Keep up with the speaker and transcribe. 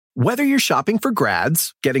Whether you're shopping for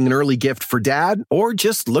grads, getting an early gift for dad, or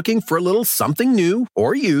just looking for a little something new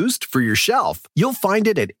or used for your shelf, you'll find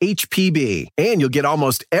it at HPB. And you'll get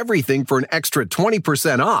almost everything for an extra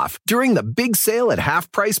 20% off during the big sale at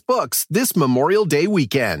Half Price Books this Memorial Day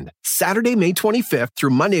weekend. Saturday, May 25th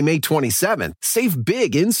through Monday, May 27th. Save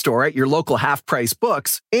big in-store at your local Half Price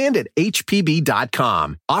Books and at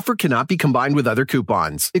hpb.com. Offer cannot be combined with other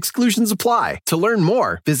coupons. Exclusions apply. To learn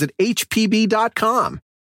more, visit hpb.com.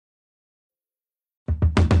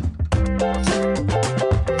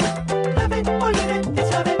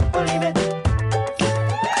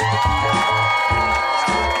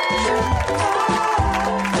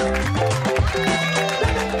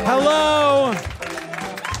 Hello,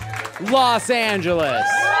 Los Angeles.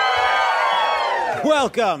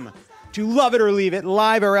 Welcome to Love It or Leave It,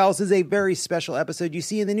 Live or Else is a very special episode. You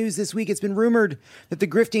see in the news this week, it's been rumored that the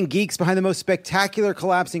grifting geeks behind the most spectacular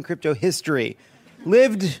collapse in crypto history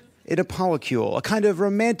lived in a polycule, a kind of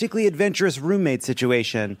romantically adventurous roommate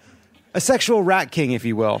situation. A sexual rat king, if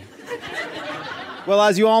you will. Well,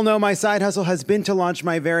 as you all know, my side hustle has been to launch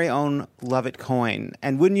my very own Love It coin.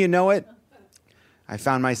 And wouldn't you know it, I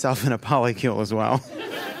found myself in a polycule as well.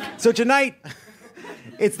 So tonight,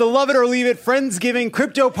 it's the Love It or Leave It Friendsgiving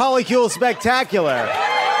Crypto Polycule Spectacular.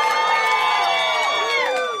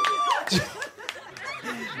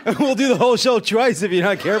 We'll do the whole show twice if you're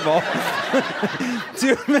not careful.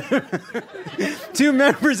 Two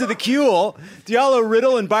members of the Cule, Diallo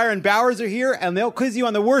Riddle and Byron Bowers, are here, and they'll quiz you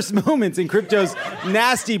on the worst moments in crypto's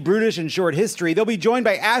nasty, brutish, and short history. They'll be joined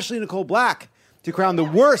by Ashley Nicole Black to crown the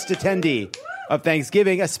worst attendee of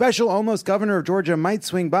Thanksgiving. A special almost governor of Georgia might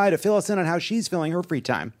swing by to fill us in on how she's filling her free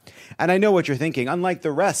time. And I know what you're thinking. Unlike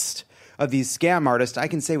the rest of these scam artists, I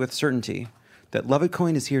can say with certainty that Love It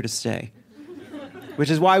Coin is here to stay. Which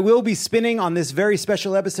is why we'll be spinning on this very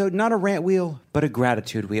special episode, not a rant wheel, but a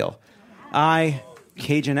gratitude wheel. I,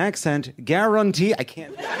 Cajun accent, guarantee, I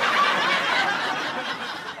can't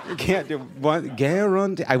do what,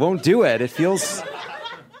 guarantee, I won't do it. It feels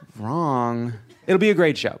wrong. It'll be a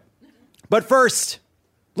great show. But first,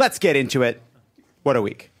 let's get into it. What a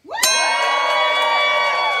week.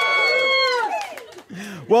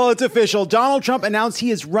 Well, it's official. Donald Trump announced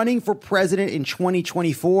he is running for president in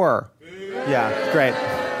 2024. Yeah, great.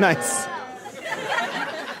 Nice.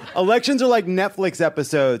 Elections are like Netflix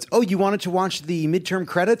episodes. Oh, you wanted to watch the midterm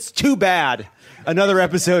credits? Too bad. Another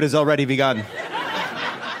episode has already begun.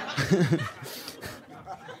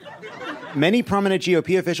 Many prominent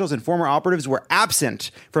GOP officials and former operatives were absent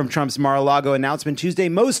from Trump's Mar-a-Lago announcement Tuesday.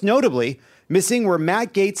 Most notably, missing were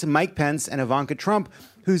Matt Gaetz, Mike Pence, and Ivanka Trump,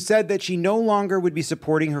 who said that she no longer would be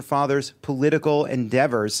supporting her father's political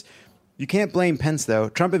endeavors. You can't blame Pence, though.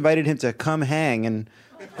 Trump invited him to come hang, and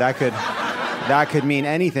that could mean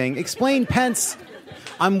anything. Explain, Pence.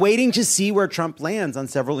 I'm waiting to see where Trump lands on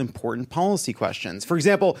several important policy questions. For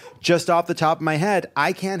example, just off the top of my head,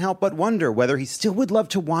 I can't help but wonder whether he still would love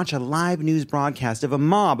to watch a live news broadcast of a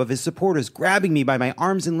mob of his supporters grabbing me by my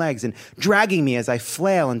arms and legs and dragging me as I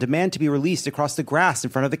flail and demand to be released across the grass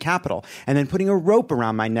in front of the Capitol, and then putting a rope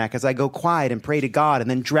around my neck as I go quiet and pray to God, and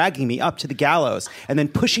then dragging me up to the gallows, and then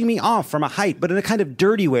pushing me off from a height, but in a kind of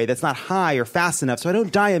dirty way that's not high or fast enough so I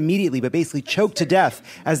don't die immediately, but basically choke to death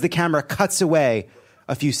as the camera cuts away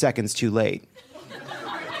a few seconds too late.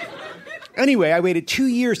 Anyway, I waited 2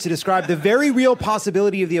 years to describe the very real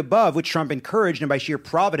possibility of the above, which Trump encouraged and by sheer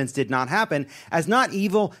providence did not happen, as not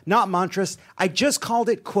evil, not monstrous. I just called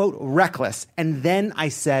it, quote, reckless. And then I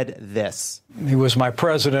said this. He was my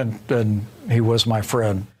president and he was my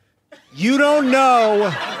friend. You don't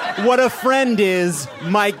know what a friend is,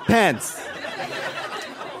 Mike Pence.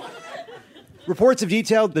 Reports have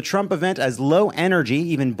detailed the Trump event as low energy,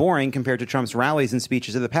 even boring compared to Trump's rallies and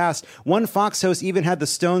speeches of the past. One Fox host even had the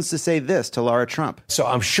stones to say this to Laura Trump. So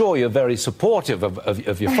I'm sure you're very supportive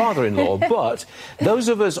of your father-in-law, but those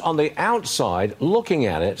of us on the outside looking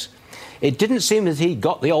at it, it didn't seem that he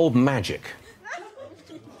got the old magic.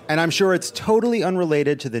 And I'm sure it's totally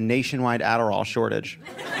unrelated to the nationwide Adderall shortage.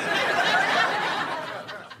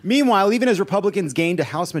 Meanwhile, even as Republicans gained a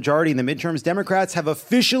House majority in the midterms, Democrats have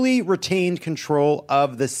officially retained control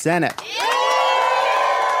of the Senate.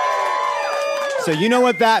 So you know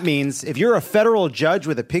what that means. If you're a federal judge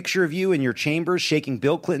with a picture of you in your chambers shaking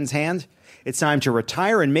Bill Clinton's hand, it's time to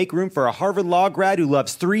retire and make room for a Harvard Law grad who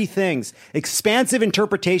loves three things: expansive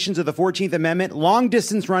interpretations of the 14th Amendment, long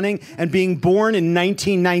distance running, and being born in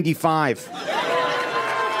 1995.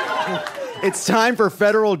 It's time for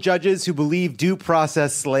federal judges who believe due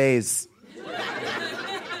process slays.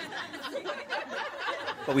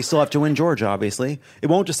 But we still have to win Georgia, obviously. It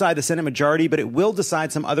won't decide the Senate majority, but it will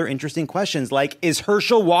decide some other interesting questions, like, is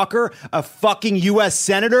Herschel Walker a fucking U.S.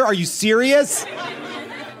 senator? Are you serious?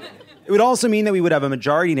 It would also mean that we would have a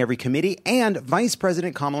majority in every committee, and Vice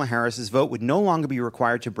President Kamala Harris's vote would no longer be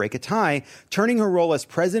required to break a tie, turning her role as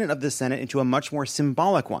president of the Senate into a much more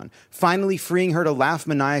symbolic one, finally freeing her to laugh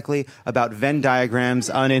maniacally about Venn diagrams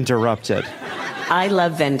uninterrupted. I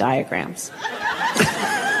love Venn diagrams.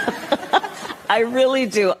 I really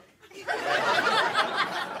do.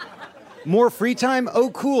 More free time? Oh,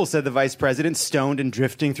 cool, said the vice president, stoned and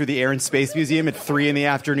drifting through the Air and Space Museum at 3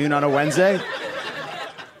 p.m. on a Wednesday.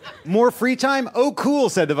 More free time? Oh, cool,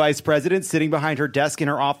 said the vice president, sitting behind her desk in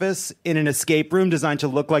her office in an escape room designed to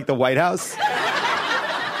look like the White House.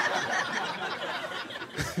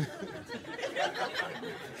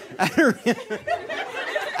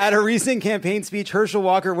 At a recent campaign speech, Herschel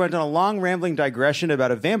Walker went on a long, rambling digression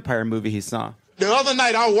about a vampire movie he saw. The other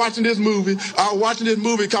night, I was watching this movie.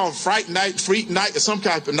 Called Fright Night, Freak Night, or some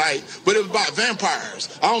type of night, but it was about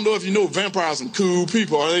vampires. I don't know if you know vampires are some cool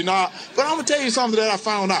people, are they not? But I'm going to tell you something that I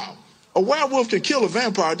found out. A werewolf can kill a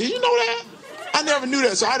vampire. Did you know that? I never knew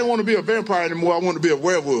that, so I didn't want to be a vampire anymore. I wanted to be a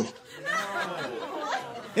werewolf.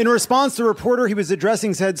 In response, the reporter he was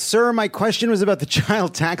addressing said, "Sir, my question was about the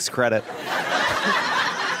child tax credit."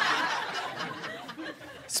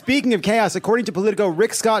 Speaking of chaos, according to Politico,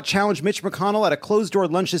 Rick Scott challenged Mitch McConnell at a closed-door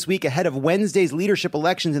lunch this week ahead of Wednesday's leadership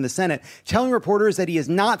elections in the Senate, telling reporters that he is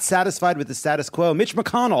not satisfied with the status quo. Mitch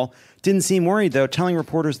McConnell didn't seem worried, though, telling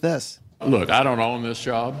reporters this. Look, I don't own this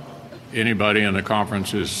job. Anybody in the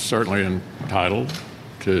conference is certainly entitled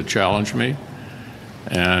to challenge me,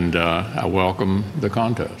 and I welcome the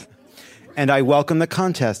contest. And I welcome the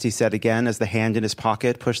contest, he said again, as the hand in his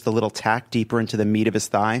pocket pushed the little tack deeper into the meat of his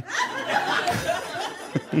thigh.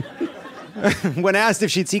 When asked if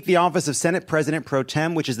she'd seek the office of Senate President Pro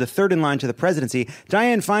Tem, which is the third in line to the presidency,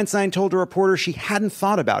 Dianne Feinstein told a reporter she hadn't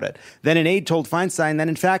thought about it. Then an aide told Feinstein that,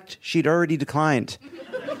 in fact, she'd already declined.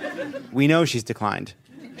 We know she's declined.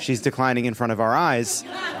 She's declining in front of our eyes.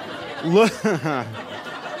 Look at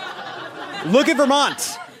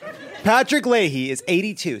Vermont. Patrick Leahy is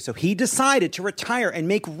 82, so he decided to retire and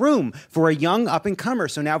make room for a young up-and-comer.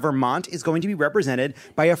 So now Vermont is going to be represented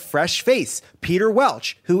by a fresh face, Peter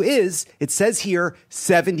Welch, who is, it says here,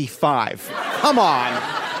 75. Come on.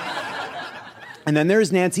 And then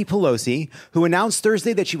there's Nancy Pelosi, who announced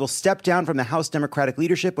Thursday that she will step down from the House Democratic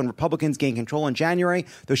leadership when Republicans gain control in January,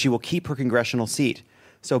 though she will keep her congressional seat.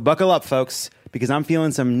 So buckle up, folks, because I'm feeling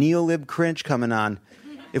some neo-lib cringe coming on.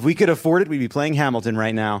 If we could afford it, we'd be playing Hamilton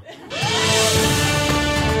right now.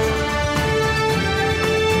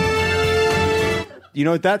 You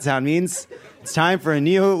know what that sound means? It's time for a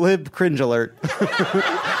neo-lib cringe alert.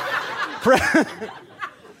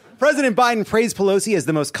 President Biden praised Pelosi as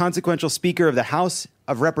the most consequential Speaker of the House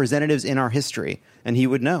of Representatives in our history. And he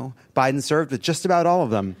would know. Biden served with just about all of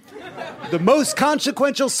them. The most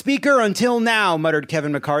consequential speaker until now, muttered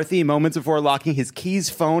Kevin McCarthy moments before locking his keys,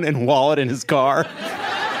 phone, and wallet in his car.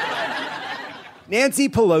 Nancy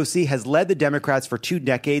Pelosi has led the Democrats for 2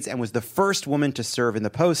 decades and was the first woman to serve in the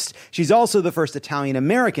post. She's also the first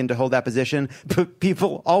Italian-American to hold that position, but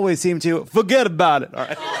people always seem to forget about it. All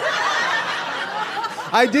right.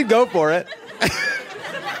 I did go for it.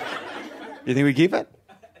 You think we keep it?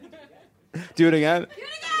 Do it again?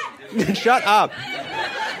 Do it again! Shut up.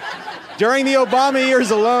 During the Obama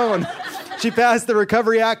years alone, she passed the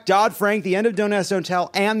Recovery Act, Dodd-Frank, the End of Don't Ask, Don't Tell,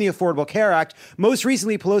 and the Affordable Care Act. Most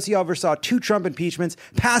recently, Pelosi oversaw 2 Trump impeachments,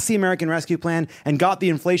 passed the American Rescue Plan, and got the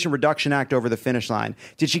Inflation Reduction Act over the finish line.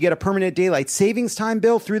 Did she get a permanent daylight savings time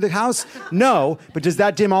bill through the House? No, but does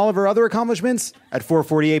that dim all of her other accomplishments? At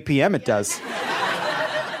 4:48 p.m. it does.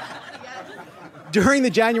 During the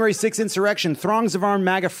January 6th insurrection, throngs of armed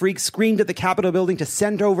MAGA freaks screamed at the Capitol building to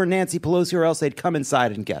send over Nancy Pelosi or else they'd come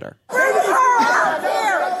inside and get her.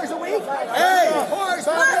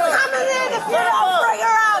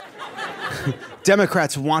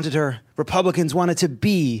 Democrats wanted her. Republicans wanted to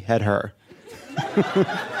be at her.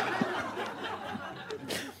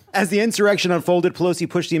 As the insurrection unfolded, Pelosi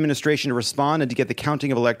pushed the administration to respond and to get the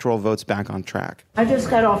counting of electoral votes back on track. I just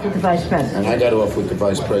got off with the vice president. I got off with the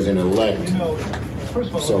vice president-elect.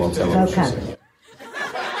 So I'll tell him. Okay.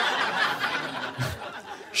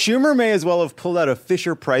 Schumer may as well have pulled out a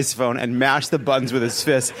Fisher-Price phone and mashed the buttons with his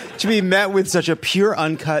fist to be met with such a pure,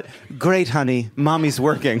 uncut, "Great, honey, mommy's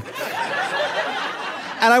working."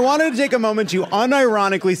 And I wanted to take a moment to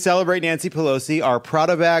unironically celebrate Nancy Pelosi, our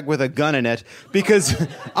Prada bag with a gun in it, because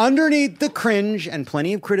underneath the cringe and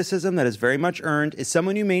plenty of criticism that is very much earned is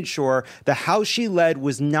someone who made sure the House she led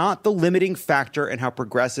was not the limiting factor in how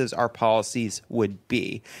progressives our policies would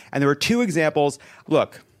be. And there were two examples.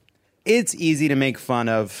 Look, it's easy to make fun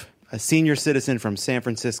of a senior citizen from San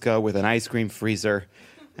Francisco with an ice cream freezer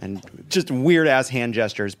and just weird-ass hand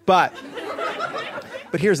gestures. But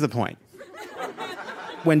here's the point.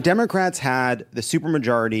 When Democrats had the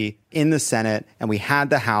supermajority in the Senate and we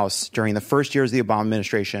had the House during the first years of the Obama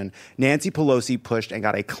administration, Nancy Pelosi pushed and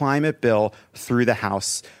got a climate bill through the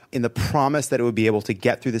House in the promise that it would be able to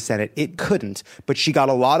get through the Senate. It couldn't, but she got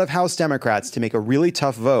a lot of House Democrats to make a really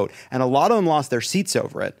tough vote, and a lot of them lost their seats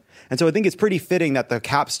over it. And so I think it's pretty fitting that the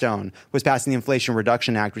capstone was passing the Inflation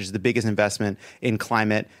Reduction Act, which is the biggest investment in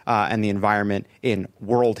climate and the environment in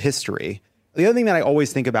world history. The other thing that I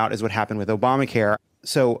always think about is what happened with Obamacare.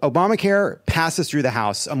 So Obamacare passes through the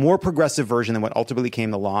House, a more progressive version than what ultimately became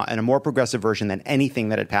the law, and a more progressive version than anything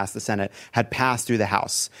that had passed the Senate had passed through the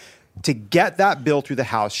House. To get that bill through the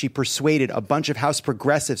House, she persuaded a bunch of House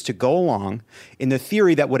progressives to go along in the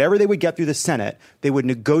theory that whatever they would get through the Senate, they would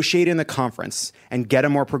negotiate in the conference and get a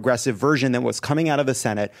more progressive version than what's coming out of the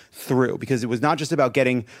Senate through. Because it was not just about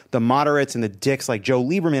getting the moderates and the dicks like Joe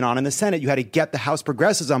Lieberman on in the Senate. You had to get the House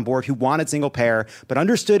progressives on board who wanted single payer, but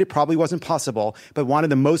understood it probably wasn't possible, but wanted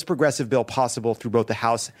the most progressive bill possible through both the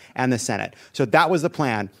House and the Senate. So that was the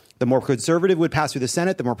plan. The more conservative would pass through the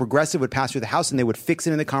Senate, the more progressive would pass through the House, and they would fix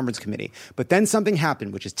it in the conference committee. But then something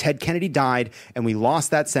happened, which is Ted Kennedy died, and we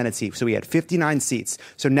lost that Senate seat. So we had 59 seats.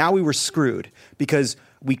 So now we were screwed because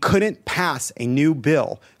we couldn't pass a new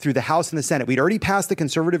bill through the House and the Senate. We'd already passed the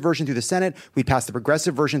conservative version through the Senate. We'd passed the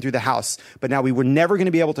progressive version through the House. But now we were never going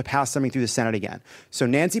to be able to pass something through the Senate again. So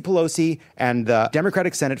Nancy Pelosi and the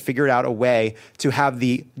Democratic Senate figured out a way to have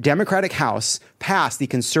the Democratic House pass the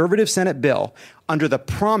conservative Senate bill under the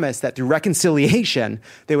promise that through reconciliation,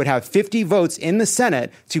 they would have 50 votes in the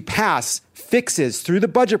Senate to pass fixes through the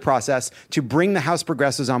budget process to bring the House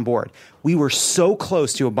progressives on board. We were so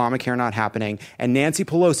close to Obamacare not happening, and Nancy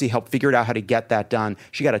Pelosi helped figure out how to get that done.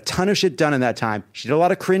 She got a ton of shit done in that time. She did a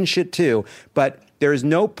lot of cringe shit too, but there is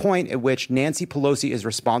no point at which Nancy Pelosi is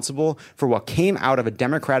responsible for what came out of a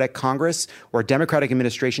Democratic Congress or a Democratic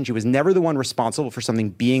administration. She was never the one responsible for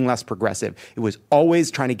something being less progressive. It was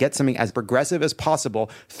always trying to get something as progressive as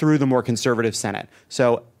possible through the more conservative Senate.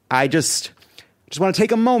 So I just want to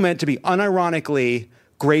take a moment to be unironically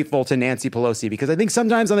grateful to Nancy Pelosi, because I think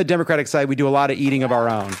sometimes on the Democratic side, we do a lot of eating of our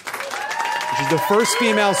own. She's the first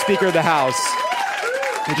female Speaker of the House,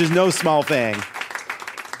 which is no small thing.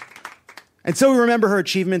 And so we remember her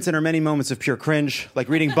achievements and her many moments of pure cringe, like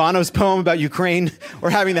reading Bono's poem about Ukraine, or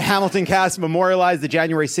having the Hamilton cast memorialize the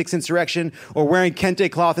January 6th insurrection, or wearing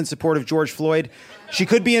kente cloth in support of George Floyd. She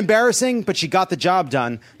could be embarrassing, but she got the job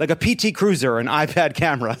done, like a PT Cruiser or an iPad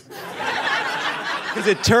camera. Because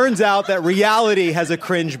it turns out that reality has a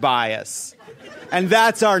cringe bias. And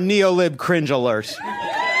that's our neolib cringe alert.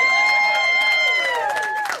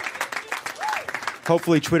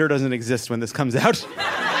 Hopefully Twitter doesn't exist when this comes out.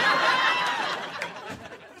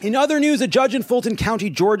 In other news, a judge in Fulton County,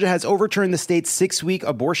 Georgia, has overturned the state's 6-week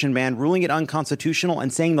abortion ban, ruling it unconstitutional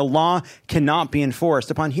and saying the law cannot be enforced.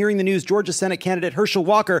 Upon hearing the news, Georgia Senate candidate Herschel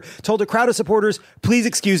Walker told a crowd of supporters, "Please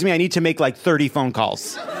excuse me, I need to make like 30 phone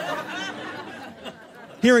calls."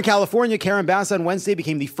 Here in California, Karen Bass on Wednesday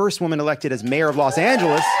became the first woman elected as mayor of Los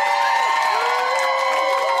Angeles,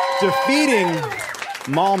 defeating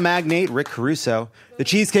mall magnate Rick Caruso. The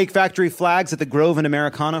Cheesecake Factory flags at the Grove and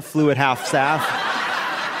Americana flew at half staff.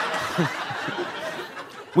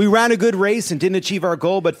 We ran a good race and didn't achieve our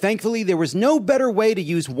goal, but thankfully there was no better way to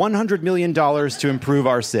use $100 million to improve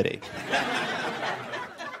our city.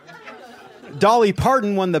 Dolly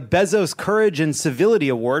Parton won the Bezos Courage and Civility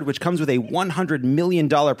Award, which comes with a $100 million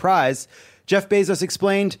prize. Jeff Bezos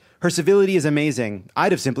explained, "Her civility is amazing.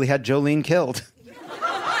 I'd have simply had Jolene killed."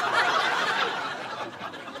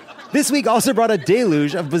 This week also brought a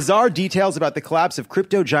deluge of bizarre details about the collapse of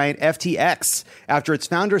crypto giant FTX after its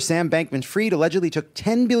founder, Sam Bankman-Fried, allegedly took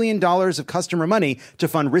 $10 billion of customer money to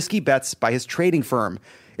fund risky bets by his trading firm.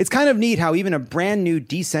 It's kind of neat how even a brand new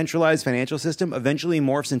decentralized financial system eventually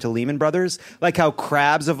morphs into Lehman Brothers, like how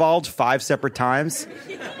crabs evolved 5 separate times.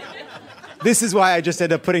 This is why I just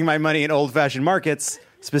ended up putting my money in old-fashioned markets,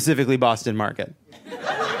 specifically Boston Market.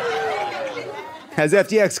 As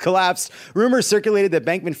FTX collapsed, rumors circulated that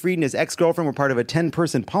Bankman-Fried and his ex-girlfriend were part of a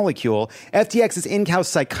 10-person polycule. FTX's in-house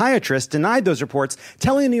psychiatrist denied those reports,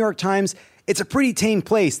 telling the New York Times, "It's a pretty tame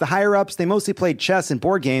place. The higher-ups, they mostly played chess and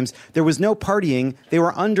board games. There was no partying. They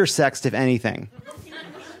were undersexed, if anything."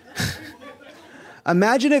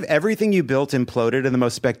 Imagine if everything you built imploded in the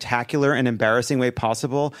most spectacular and embarrassing way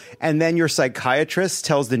possible, and then your psychiatrist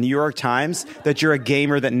tells the New York Times that you're a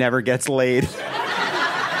gamer that never gets laid.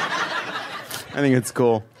 I think it's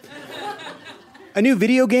cool. A new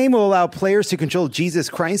video game will allow players to control Jesus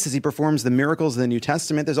Christ as he performs the miracles of the New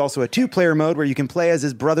Testament. There's also a 2-player mode where you can play as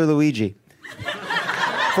his brother Luigi.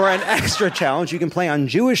 For an extra challenge, you can play on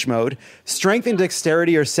Jewish mode. Strength and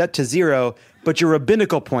dexterity are set to 0, but your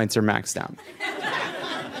rabbinical points are maxed out.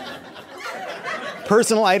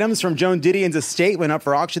 Personal items from Joan Didion's estate went up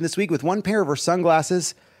for auction this week, with one pair of her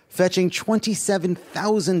sunglasses fetching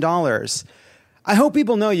 $27,000. I hope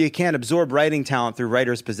people know you can't absorb writing talent through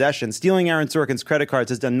writer's possession. Stealing Aaron Sorkin's credit cards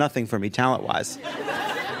has done nothing for me talent-wise.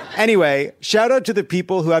 Anyway, shout out to the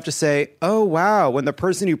people who have to say, oh, wow, when the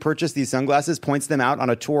person who purchased these sunglasses points them out on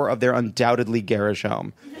a tour of their undoubtedly garish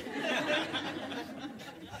home.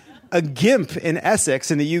 A gimp in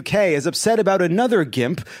Essex in the UK is upset about another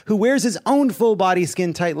gimp who wears his own full-body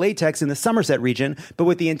skin-tight latex in the Somerset region, but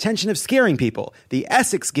with the intention of scaring people. The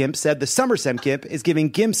Essex gimp said the Somerset gimp is giving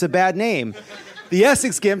gimps a bad name. The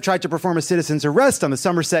Essex gimp tried to perform a citizen's arrest on the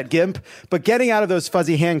Somerset gimp, but getting out of those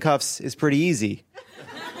fuzzy handcuffs is pretty easy,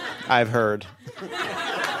 I've heard.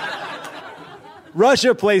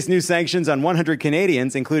 Russia placed new sanctions on 100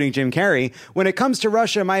 Canadians, including Jim Carrey. When it comes to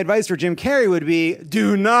Russia, my advice for Jim Carrey would be,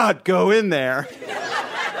 do not go in there.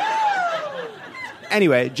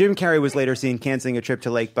 Anyway, Jim Carrey was later seen canceling a trip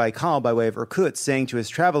to Lake Baikal by way of Irkutsk, saying to his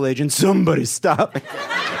travel agent, somebody stop me.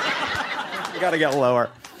 You gotta get lower.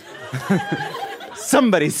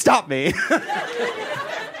 Somebody stop me.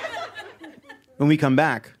 When we come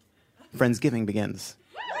back, Friendsgiving begins.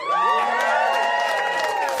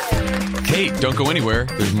 Hey, don't go anywhere.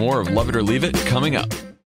 There's more of Love It or Leave It coming up.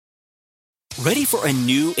 Ready for a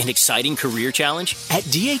new and exciting career challenge? At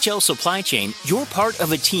DHL Supply Chain, you're part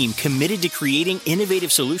of a team committed to creating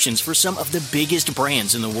innovative solutions for some of the biggest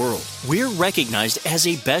brands in the world. We're recognized as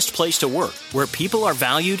a best place to work, where people are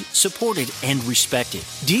valued, supported, and respected.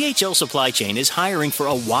 DHL Supply Chain is hiring for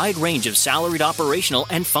a wide range of salaried operational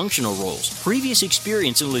and functional roles. Previous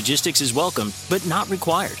experience in logistics is welcome, but not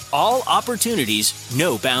required. All opportunities,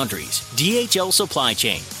 no boundaries. DHL Supply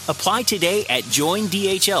Chain. Apply today at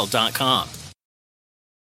joindhl.com.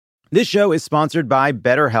 This show is sponsored by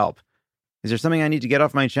BetterHelp. Is there something I need to get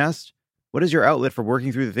off my chest? What is your outlet for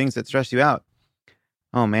working through the things that stress you out?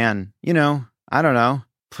 Oh, man. I don't know.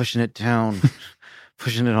 Pushing it down.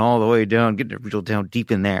 Pushing it all the way down. Getting it real down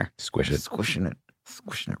deep in there. Squishing it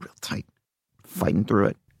real tight. Fighting through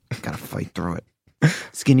it. Gotta fight through it.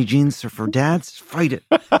 Skinny jeans are for dads. Fight it.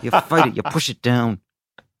 You fight it. You push it down.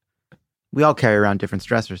 We all carry around different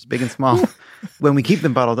stressors, big and small. When we keep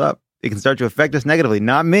them bottled up, it can start to affect us negatively.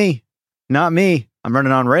 Not me. I'm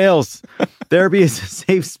running on rails. Therapy is a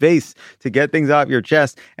safe space to get things off your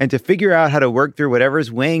chest and to figure out how to work through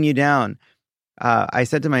whatever's weighing you down. I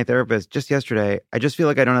said to my therapist just yesterday, I just feel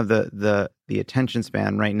like I don't have the attention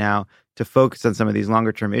span right now to focus on some of these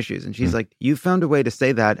longer term issues. And she's like, you found a way to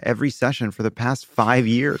say that every session for the past 5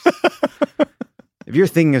 years. If you're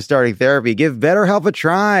thinking of starting therapy, give BetterHelp a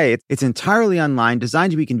try. It's entirely online,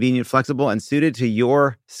 designed to be convenient, flexible, and suited to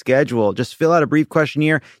your schedule. Just fill out a brief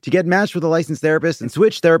questionnaire to get matched with a licensed therapist and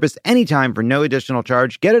switch therapists anytime for no additional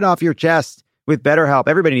charge. Get it off your chest with BetterHelp.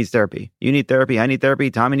 Everybody needs therapy. You need therapy. I need therapy.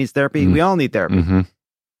 Tommy needs therapy. We all need therapy.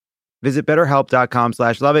 Visit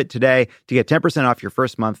BetterHelp.com/loveit today to get 10% off your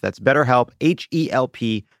first month. That's BetterHelp,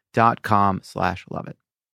 HELP.com/loveit.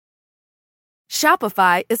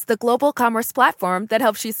 Shopify is the global commerce platform that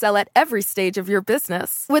helps you sell at every stage of your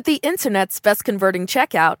business. With the internet's best converting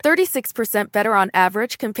checkout, 36% better on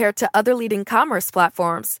average compared to other leading commerce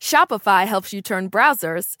platforms, Shopify helps you turn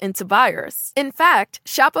browsers into buyers. In fact,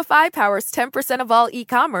 Shopify powers 10% of all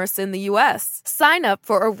e-commerce in the U.S. Sign up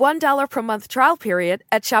for a $1 per month trial period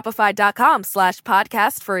at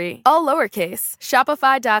shopify.com/podcastfree. All lowercase,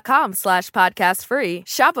 shopify.com/podcastfree,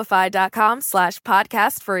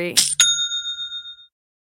 shopify.com/podcastfree.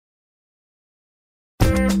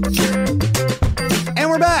 And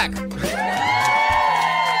we're back.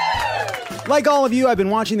 Like all of you, I've been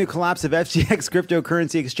watching the collapse of FTX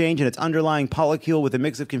cryptocurrency exchange and its underlying polycule with a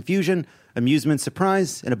mix of confusion, amusement,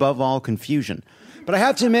 surprise, and above all, confusion. But I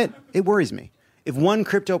have to admit, it worries me. If one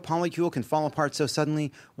crypto polycule can fall apart so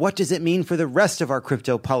suddenly, what does it mean for the rest of our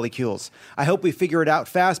crypto polycules? I hope we figure it out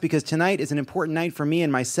fast because tonight is an important night for me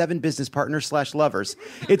and my 7 business partners / lovers.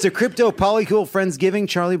 It's a crypto polycule Friendsgiving,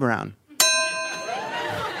 Charlie Brown.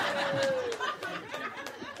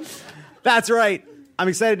 That's right. I'm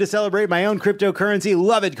excited to celebrate my own cryptocurrency,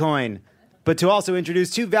 Love It Coin. but to also introduce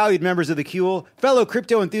two valued members of the Kuhl, fellow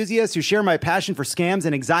crypto enthusiasts who share my passion for scams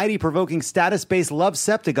and anxiety-provoking status-based love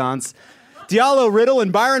septicons, Diallo Riddle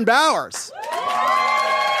and Byron Bowers.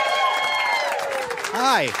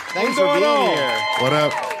 Hi, thanks for being here. What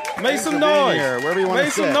up? Make some noise. Wherever you want to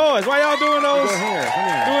Make sit. some noise. Why y'all doing those? Come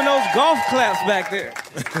here. Doing those golf claps back there.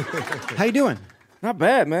 How you doing? Not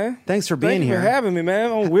bad, man. Thanks for being here. Thank you for having me,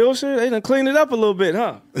 man. On Wilshire, they done cleaned it up a little bit,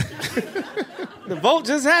 huh? The vote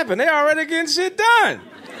just happened. They already getting shit done.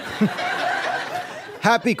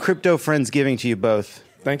 Happy Crypto Friendsgiving to you both.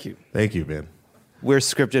 Thank you. Thank you, man. We're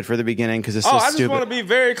scripted for the beginning because it's so I just stupid. want to be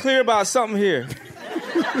very clear about something here.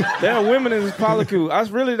 There are women in this polycule. I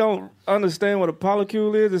really don't understand what a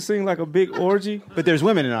polycule is. It seems like a big orgy. But there's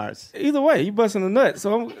women in ours. Either way, you busting a nut.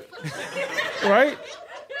 So, right?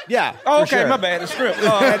 Yeah. Oh, okay, sure. my bad. It's script.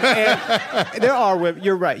 And there are women.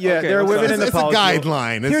 You're right. Yeah, Okay, there are women in the It's a polycule.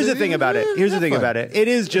 guideline. Here's the thing about it. Here's the thing fun. about it. It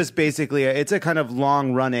is just basically it's a kind of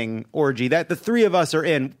long-running orgy that the three of us are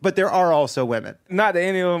in, but there are also women. Not that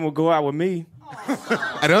any of them will go out with me.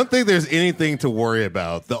 I don't think there's anything to worry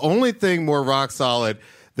about. The only thing more rock solid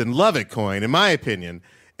than Love It Coin, in my opinion,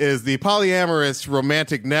 is the polyamorous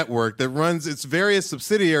romantic network that runs its various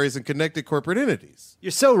subsidiaries and connected corporate entities.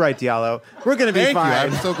 You're so right, Diallo. We're going to be Thank fine.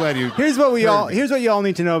 you. I'm so glad you. Here's what you all heard me.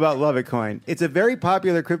 need to know about Love It Coin. It's a very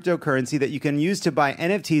popular cryptocurrency that you can use to buy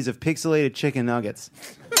NFTs of pixelated chicken nuggets.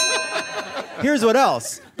 Here's what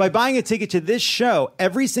else. By buying a ticket to this show,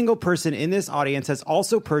 every single person in this audience has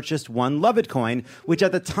also purchased one Love It Coin, which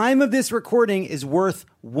at the time of this recording is worth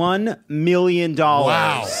 $1 million.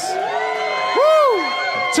 Wow.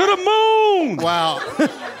 To the moon! Wow.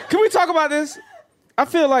 Can we talk about this? I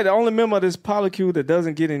feel like the only member of this polycule that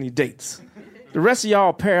doesn't get any dates. The rest of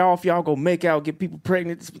y'all pair off, y'all go make out, get people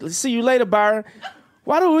pregnant. See you later, Byron.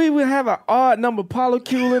 Why do we even have an odd number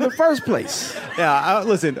polycule in the first place? Yeah,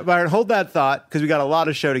 listen, Byron, hold that thought because we got a lot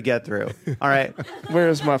of show to get through. All right.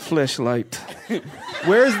 Where's my fleshlight?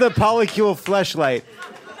 Where's the polycule fleshlight?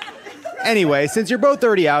 Anyway, since you're both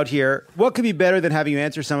already out here, what could be better than having you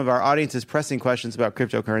answer some of our audience's pressing questions about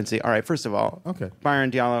cryptocurrency? All right, first of all, Okay.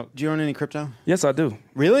 Byron Diallo, do you own any crypto? Yes, I do.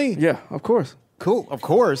 Really? Yeah, of course. Cool, of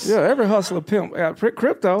course. Yeah, every hustler pimp got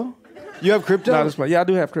crypto. You have crypto? Not as much. Yeah, I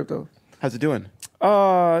do have crypto. How's it doing?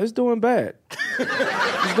 It's doing bad.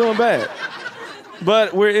 It's doing bad.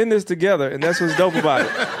 But we're in this together, and that's what's dope about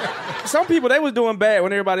it. Some people, they was doing bad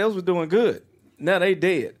when everybody else was doing good. Now they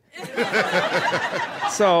dead.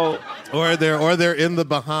 So, Or they're in the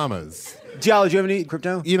Bahamas. Diallo, do you have any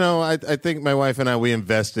crypto? You know, I think my wife and I, we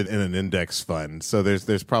invested in an index fund, so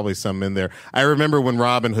there's probably some in there. I remember when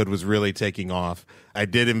Robinhood was really taking off. I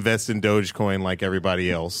did invest in Dogecoin like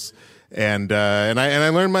everybody else. And I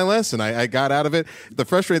learned my lesson. I got out of it. The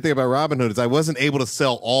frustrating thing about Robinhood is I wasn't able to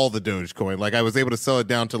sell all the Dogecoin. Like I was able to sell it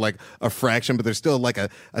down to like a fraction, but there's still like a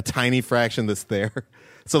tiny fraction that's there.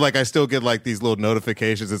 So like I still get like these little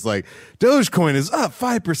notifications. It's like Dogecoin is up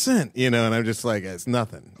 5%, you know, and I'm just like, it's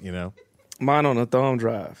nothing, you know. mine on a thumb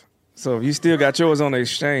drive. So if you still got yours on the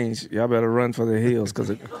exchange, y'all better run for the hills.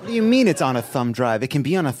 What do you mean it's on a thumb drive? It can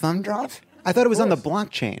be on a thumb drive? I thought it was on the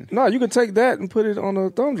blockchain. No, you could take that and put it on a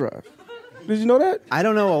thumb drive. Did you know that? I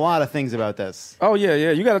don't know a lot of things about this. Oh, yeah.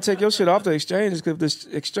 You got to take your shit off the exchange because if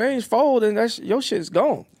the exchange fold, then your shit's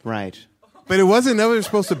gone. Right. But it wasn't never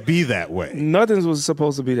supposed to be that way. Nothing was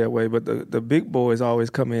supposed to be that way, but the big boys always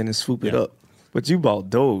come in and swoop it up. But you bought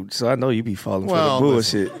Doge, so I know you be falling for the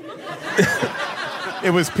bullshit. It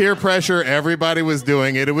was peer pressure. Everybody was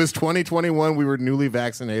doing it. It was 2021. We were newly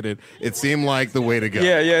vaccinated. It seemed like the way to go.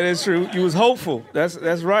 Yeah, that's true. You was hopeful.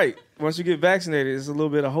 That's right. Once you get vaccinated, there's a little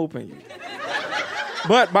bit of hope in you.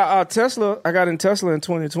 But by Tesla, I got in Tesla in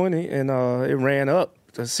 2020, and it ran up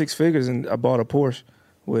to 6 figures, and I bought a Porsche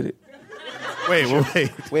with it. Wait.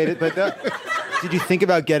 But did you think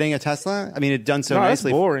about getting a Tesla? I mean, it done so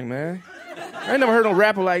nicely. That's boring, man. I ain't never heard no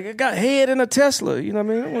rapper like, it got head in a Tesla. You know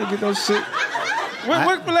what I mean? I don't want to get no shit.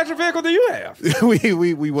 What electric vehicle do you have?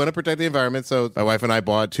 we want to protect the environment, so my wife and I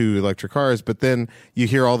bought 2 electric cars, but then you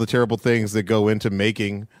hear all the terrible things that go into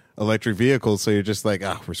making electric vehicles, so you're just like,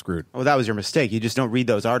 we're screwed. Well, that was your mistake. You just don't read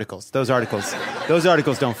those articles. Those articles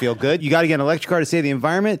don't feel good. You got to get an electric car to save the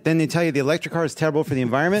environment. Then they tell you the electric car is terrible for the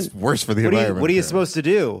environment. It's worse for the environment. What are you supposed to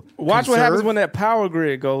do? Watch what happens when that power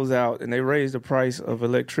grid goes out and they raise the price of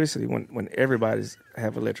electricity when everybody's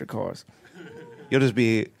have electric cars. You'll just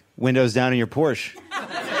be windows down in your Porsche.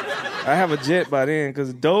 I have a jet by then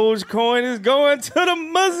because Dogecoin is going to the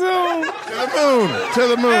muzzle. To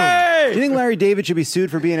the moon. Hey! Do you think Larry David should be sued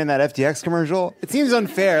for being in that FTX commercial? It seems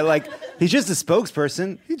unfair. Like, he's just a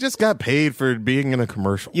spokesperson. He just got paid for being in a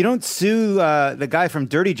commercial. You don't sue the guy from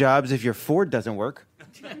Dirty Jobs if your Ford doesn't work.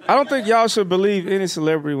 I don't think y'all should believe any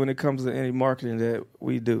celebrity when it comes to any marketing that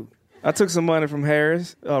we do. I took some money from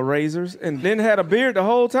Harris, Razors, and then had a beard the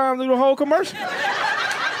whole time through the whole commercial.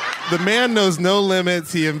 The man knows no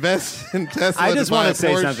limits. He invests in Tesla. I just want to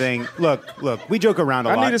say Porsche. something. Look, we joke around a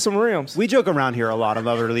lot. I needed some rims. We joke around here a lot on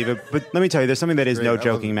Love It or Leave It, but let me tell you, there's something that is no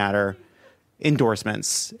joking matter.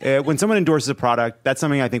 Endorsements. When someone endorses a product, that's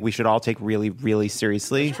something I think we should all take really, really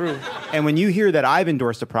seriously. That's true. And when you hear that I've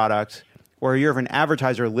endorsed a product, or you're an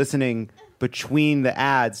advertiser listening between the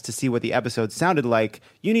ads to see what the episode sounded like,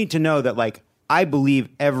 you need to know that, like, I believe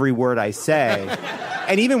every word I say.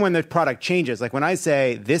 And even when the product changes, like when I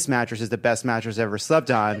say this mattress is the best mattress I've ever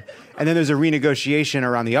slept on, and then there's a renegotiation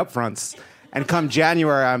around the upfronts, and come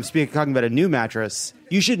January I'm talking about a new mattress,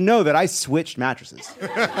 you should know that I switched mattresses.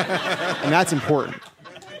 And that's important.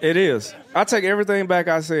 It is. I take everything back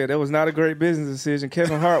I said. That was not a great business decision.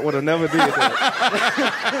 Kevin Hart would have never did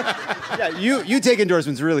that. Yeah, you take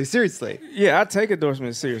endorsements really seriously. Yeah, I take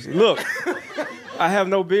endorsements seriously. Look, I have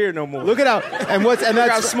no beard no more. Look at how and look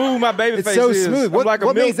how smooth my baby face so is. smooth. I'm like a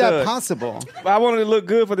what milk makes that dud. possible? I wanted to look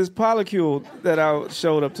good for this polycule that I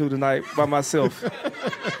showed up to tonight by myself.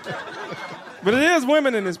 But it is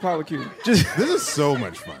women in this polycule. This is so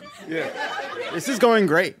much fun. Yeah. This is going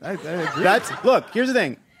great. I agree. Look, here's the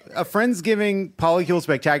thing. A Friendsgiving Polycule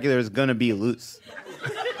Spectacular is going to be loose.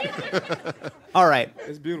 All right.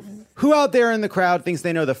 It's beautiful. Who out there in the crowd thinks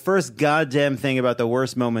they know the first goddamn thing about the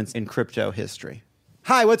worst moments in crypto history?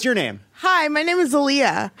 Hi, what's your name? Hi, my name is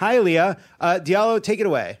Aaliyah. Hi, Aaliyah. Diallo, take it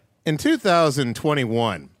away. In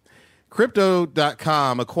 2021,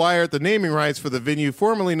 Crypto.com acquired the naming rights for the venue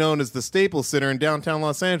formerly known as the Staples Center in downtown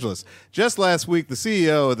Los Angeles. Just last week, the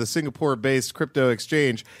CEO of the Singapore-based crypto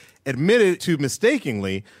exchange admitted to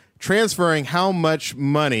mistakenly transferring how much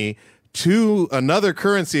money to another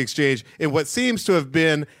currency exchange in what seems to have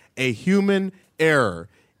been a human error.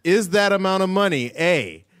 Is that amount of money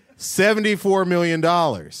A, $74 million,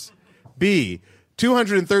 B,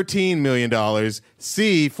 $213 million,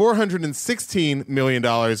 C, $416 million,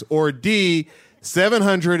 or D,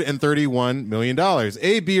 $731 million?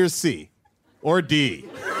 A, B, or C? Or D?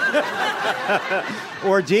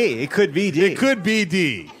 Or D. It could be D. It could be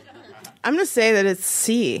D. I'm going to say that it's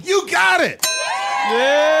C. You got it!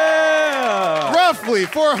 Yeah! Roughly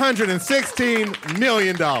 $416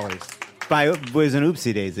 million. Was an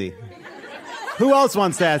oopsie daisy. Who else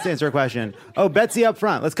wants to answer a question? Oh, Betsy up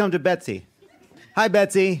front. Let's come to Betsy. Hi,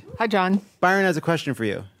 Betsy. Hi, John. Byron has a question for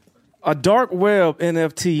you. A dark web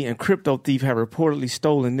NFT and crypto thief have reportedly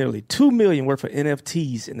stolen nearly $2 million worth of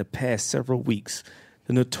NFTs in the past several weeks.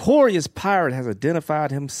 The notorious pirate has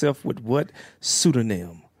identified himself with what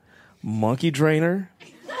pseudonym? Monkey Drainer,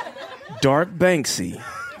 Dark Banksy,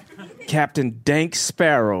 Captain Dank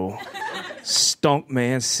Sparrow,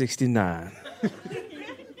 Stunkman 69.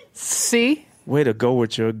 C? Way to go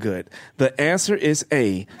with your gut. The answer is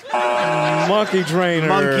A. Monkey Drainer.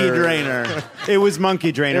 Monkey Drainer. It was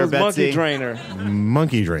Monkey Drainer, It was Betsy. Monkey Drainer.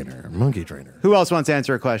 Monkey Drainer. Monkey Drainer. Who else wants to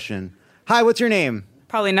answer a question? Hi, what's your name?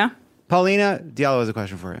 Paulina. Paulina, Diallo has a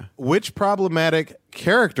question for you. Which problematic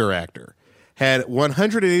character actor had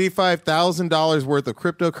 $185,000 worth of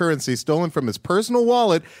cryptocurrency stolen from his personal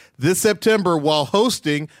wallet this September while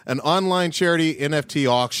hosting an online charity NFT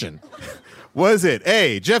auction? Was it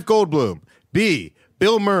A, Jeff Goldblum, B,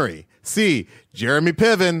 Bill Murray, C, Jeremy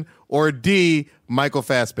Piven, or D, Michael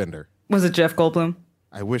Fassbender? Was it Jeff Goldblum?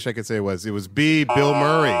 I wish I could say it was. It was B, Bill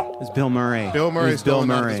Murray. It was Bill Murray. Bill Murray stole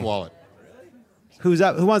Bill out of Murray. his wallet. Who's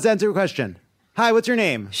up? Who wants to answer a question? Hi, what's your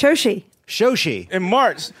name? Shoshi. Shoshi. In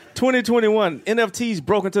March 2021, NFTs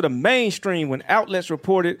broke into the mainstream when outlets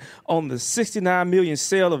reported on the 69 million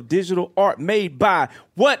sale of digital art made by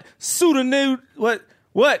what pseudonymous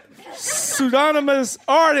pseudonymous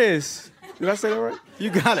artist? Did I say that right?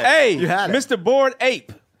 You got it. A, you had it. Mr. Bored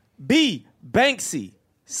Ape. B, Banksy.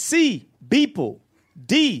 C, Beeple.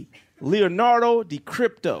 D, Leonardo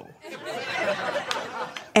DiCrypto.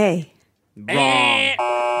 A. Wrong.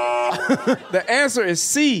 The answer is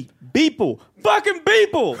C, Beeple. Fucking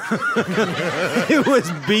Beeple. It was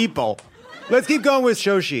Beeple. Let's keep going with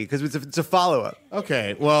Shoshi because it's a follow-up.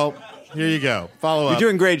 Okay, well, here you go. Follow up. You're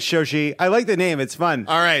doing great, Shoshi. I like the name. It's fun.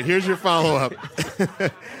 All right, here's your follow-up.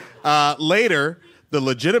 Later, the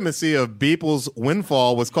legitimacy of Beeple's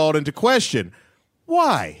windfall was called into question.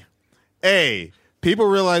 Why? A, people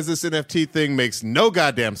realize this NFT thing makes no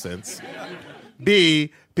goddamn sense.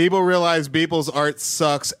 B, people realize Beeple's art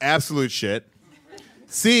sucks absolute shit.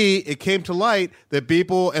 C, it came to light that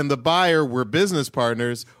Beeple and the buyer were business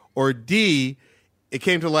partners. Or D, it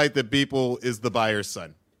came to light that Beeple is the buyer's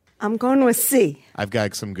son. I'm going with C. I've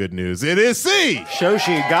got some good news. It is C.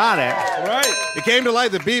 Shoshi got it. All right. It came to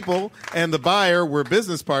light the people and the buyer were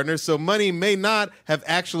business partners, so money may not have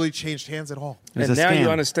actually changed hands at all. It's And a now scam. you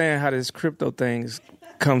understand how this crypto thing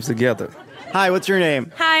comes together. Hi, what's your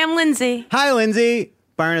name? Hi, I'm Lindsay. Hi, Lindsay.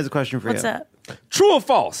 Byron has a question for What's you. up? True or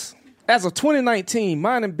false? As of 2019,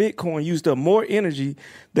 mining Bitcoin used up more energy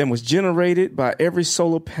than was generated by every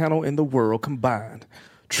solar panel in the world combined.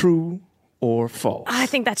 True or false? I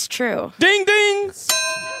think that's true. Ding ding!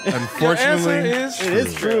 Unfortunately, It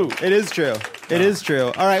is true. It is true. It is true.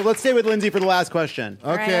 All right, let's stay with Lindsay for the last question.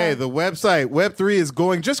 Okay, the website Web3 is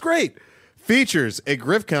going just great. Features a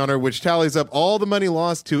grift counter which tallies up all the money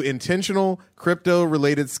lost to intentional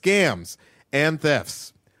crypto-related scams and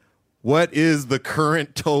thefts. What is the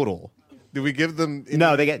current total? Do we give them?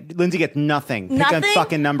 No, Lindsay gets nothing. Pick Nothing? a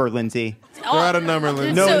fucking number, Lindsay. Throw out a number,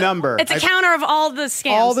 Lindsay. No So number. It's a counter of all the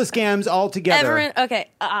scams. All the scams all together. Okay.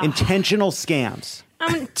 Intentional scams.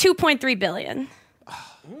 2.3 billion.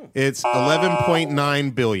 It's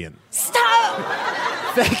 11.9 billion. Stop!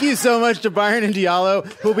 Thank you so much to Byron and Diallo.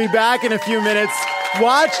 We'll be back in a few minutes.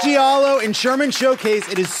 Watch Diallo in Sherman Showcase.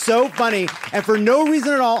 It is so funny. And for no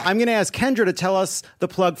reason at all, I'm going to ask Kendra to tell us the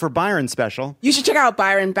plug for Byron's special. You should check out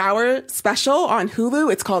Byron Bauer special on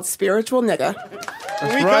Hulu. It's called Spiritual Nigga.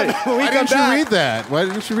 When we Why come didn't you back, read that? Why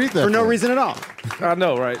didn't you read that? for no reason at all. I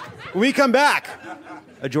know, right? When we come back,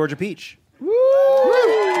 a Georgia peach.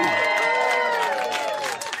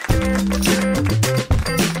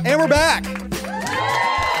 And we're back.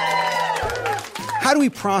 How do we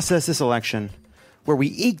process this election where we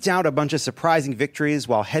eked out a bunch of surprising victories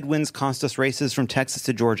while headwinds cost us races from Texas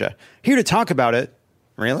to Georgia? Here to talk about it,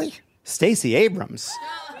 really? Stacey Abrams.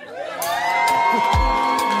 What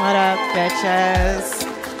up, bitches?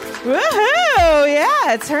 Woohoo!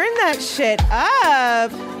 Yeah, turn that shit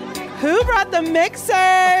up. Who brought the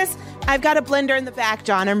mixers? I've got a blender in the back,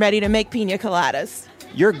 John. I'm ready to make pina coladas.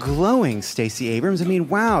 You're glowing, Stacey Abrams. I mean,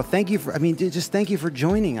 wow. Thank you for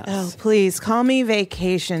joining us. Oh, please call me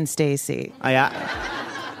Vacation Stacey.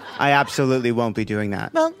 I absolutely won't be doing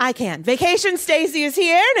that. Well, I can. Vacation Stacey is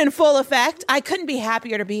here and in full effect. I couldn't be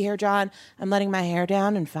happier to be here, John. I'm letting my hair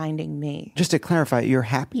down and finding me. Just to clarify, you're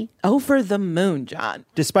happy? Over the moon, John.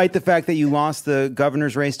 Despite the fact that you lost the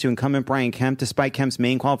governor's race to incumbent Brian Kemp, despite Kemp's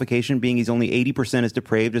main qualification being he's only 80% as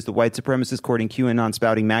depraved as the white supremacist courting QAnon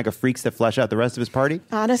spouting MAGA freaks that flesh out the rest of his party?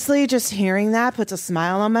 Honestly, just hearing that puts a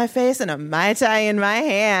smile on my face and a Mai Tai in my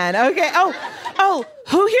hand. Okay. Oh,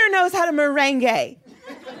 who here knows how to merengue?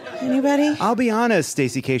 Anybody? I'll be honest,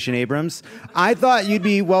 Stacey Cation Abrams. I thought you'd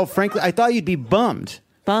be bummed.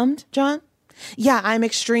 Bummed, John? Yeah, I'm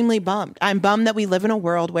extremely bummed. I'm bummed that we live in a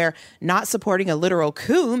world where not supporting a literal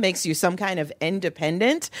coup makes you some kind of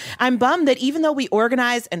independent. I'm bummed that even though we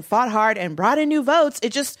organized and fought hard and brought in new votes,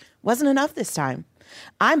 it just wasn't enough this time.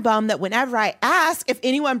 I'm bummed that whenever I ask if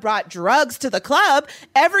anyone brought drugs to the club,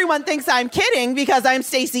 everyone thinks I'm kidding because I'm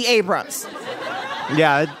Stacey Abrams.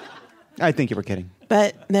 Yeah, I think you were kidding.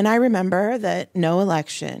 But then I remember that no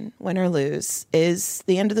election, win or lose, is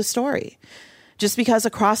the end of the story. Just because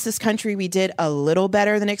across this country we did a little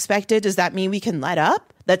better than expected, does that mean we can let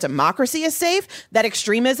up? That democracy is safe? That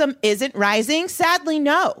extremism isn't rising? Sadly,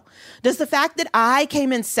 no. Does the fact that I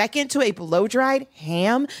came in second to a blow-dried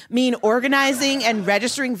ham mean organizing and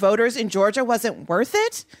registering voters in Georgia wasn't worth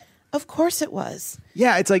it? Of course it was.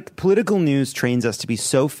 Yeah, it's like political news trains us to be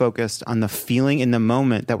so focused on the feeling in the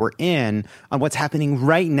moment that we're in, on what's happening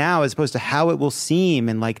right now, as opposed to how it will seem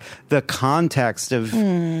and like the context of...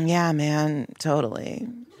 Yeah, man, totally.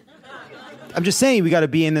 I'm just saying we got to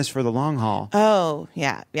be in this for the long haul. Oh,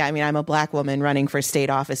 yeah. Yeah, I mean, I'm a black woman running for state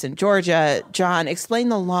office in Georgia. John, explain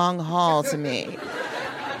the long haul to me.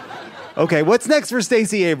 Okay, what's next for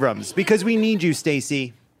Stacey Abrams? Because we need you,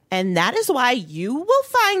 Stacey. And that is why you will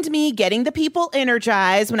find me getting the people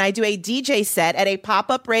energized when I do a DJ set at a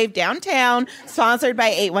pop-up rave downtown sponsored by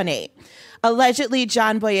 818. Allegedly,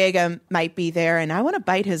 John Boyega might be there, and I want to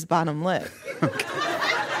bite his bottom lip.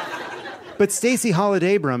 But Stacey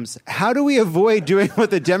Holiday Abrams, how do we avoid doing what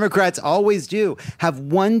the Democrats always do? Have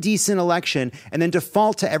one decent election and then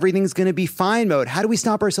default to everything's going to be fine mode? How do we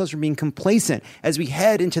stop ourselves from being complacent as we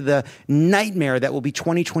head into the nightmare that will be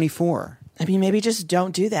 2024? I mean, maybe just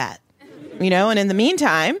don't do that. You know, and in the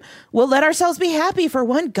meantime, we'll let ourselves be happy for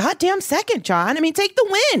one goddamn second, John. I mean, take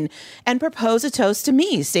the win and propose a toast to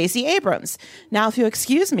me, Stacey Abrams. Now, if you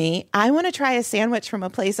excuse me, I want to try a sandwich from a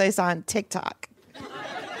place I saw on TikTok.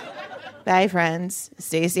 Bye, friends.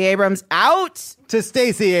 Stacey Abrams out. To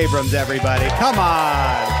Stacey Abrams, everybody. Come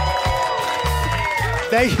on.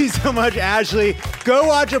 Thank you so much, Ashley. Go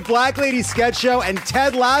watch a Black Lady sketch show and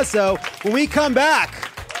Ted Lasso when we come back.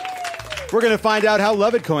 We're going to find out how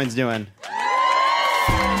Love It Coin's doing.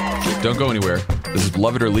 Don't go anywhere. This is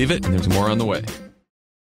Love It or Leave It, and there's more on the way.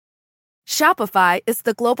 Shopify is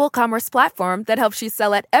the global commerce platform that helps you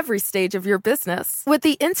sell at every stage of your business. With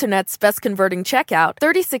the internet's best converting checkout,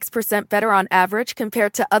 36% better on average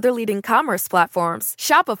compared to other leading commerce platforms,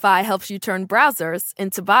 Shopify helps you turn browsers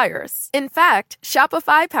into buyers. In fact,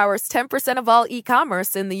 Shopify powers 10% of all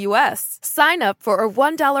e-commerce in the U.S. Sign up for a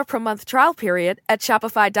 $1 per month trial period at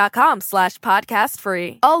shopify.com/podcast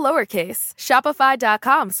free. All lowercase,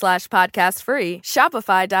 shopify.com/podcast free,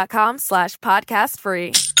 shopify.com/podcast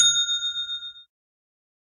free.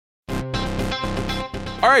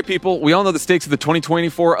 All right, people, we all know the stakes of the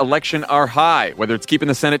 2024 election are high, whether it's keeping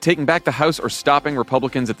the Senate, taking back the House, or stopping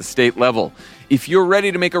Republicans at the state level. If you're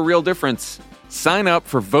ready to make a real difference, sign up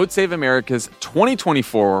for Vote Save America's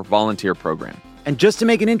 2024 volunteer program. And just to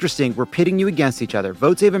make it interesting, we're pitting you against each other.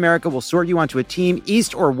 Vote Save America will sort you onto a team,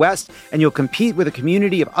 East or West, and you'll compete with a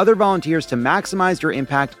community of other volunteers to maximize your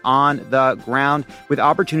impact on the ground with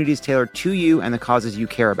opportunities tailored to you and the causes you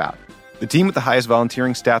care about. The team with the highest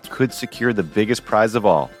volunteering stats could secure the biggest prize of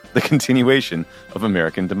all, the continuation of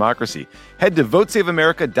American democracy. Head to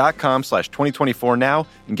votesaveamerica.com/2024 now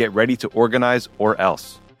and get ready to organize or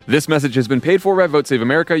else. This message has been paid for by Vote Save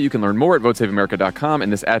America. You can learn more at votesaveamerica.com,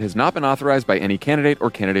 and this ad has not been authorized by any candidate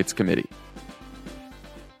or candidates committee.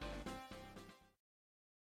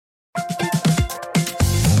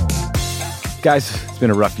 Guys, it's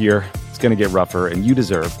been a rough year. Going to get rougher, and you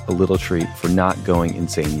deserve a little treat for not going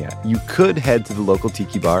insane yet. You could head to the local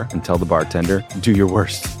tiki bar and tell the bartender, do your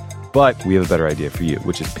worst. But we have a better idea for you,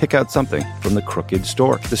 which is pick out something from the Crooked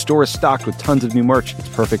store. The store is stocked with tons of new merch. It's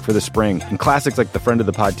perfect for the spring. And classics like the Friend of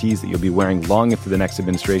the Pod tees that you'll be wearing long into the next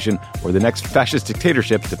administration or the next fascist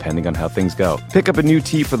dictatorship, depending on how things go. Pick up a new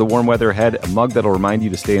tee for the warm weather ahead, a mug that'll remind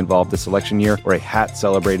you to stay involved this election year, or a hat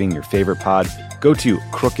celebrating your favorite pod. Go to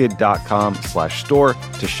crooked.com/store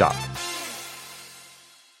to shop.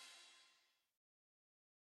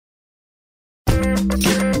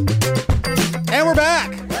 And we're back.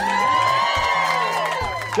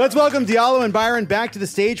 Let's welcome Diallo and Byron back to the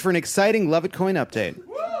stage for an exciting Love It Coin update.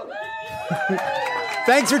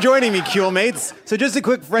 Thanks for joining me, Kuehl mates. So just a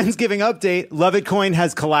quick Friendsgiving update. Love It Coin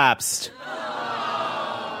has collapsed.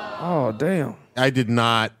 Oh, damn. I did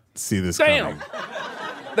not see this coming.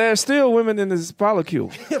 There's still women in this polycule.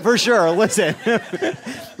 For sure. Listen,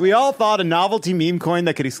 we all thought a novelty meme coin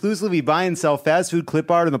that could exclusively buy and sell fast food clip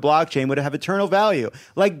art on the blockchain would have eternal value,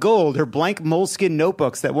 like gold or blank moleskin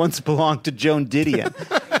notebooks that once belonged to Joan Didion.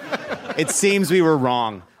 It seems we were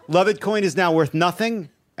wrong. Love It Coin is now worth nothing,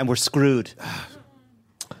 and we're screwed.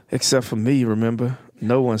 Except for me, remember?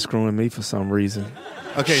 No one's screwing me for some reason.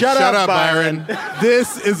 Okay, shut up, Byron.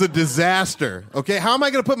 This is a disaster. Okay, how am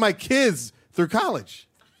I going to put my kids through college?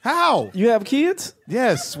 How? You have kids?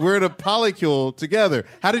 Yes, we're at a polycule together.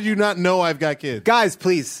 How did you not know I've got kids? Guys,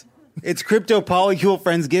 please. It's Crypto Polycule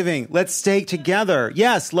Friendsgiving. Let's stay together.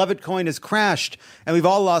 Yes, Love It Coin has crashed, and we've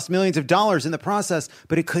all lost millions of dollars in the process,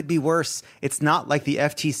 but it could be worse. It's not like the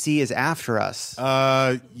FTC is after us.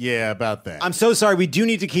 Yeah, about that. I'm so sorry. We do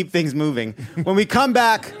need to keep things moving. When we come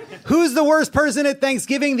back, who's the worst person at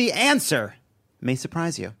Thanksgiving? The answer may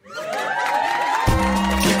surprise you.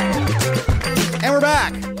 And we're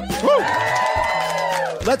back. Woo!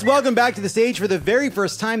 Let's welcome back to the stage for the very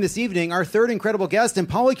first time this evening our third incredible guest and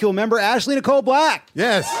Polycule member, Ashley Nicole Black.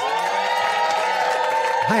 Yes.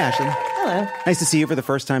 Hi, Ashley. Hello. Nice to see you for the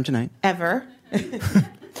first time tonight. Ever.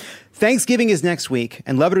 Thanksgiving is next week,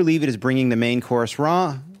 and Love It or Leave It is bringing the main course,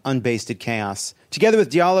 raw, unbasted chaos. Together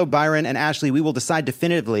with Diallo, Byron, and Ashley, we will decide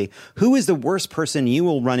definitively who is the worst person you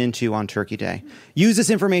will run into on Turkey Day. Use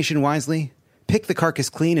this information wisely. Pick the carcass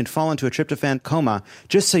clean and fall into a tryptophan coma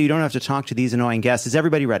just so you don't have to talk to these annoying guests. Is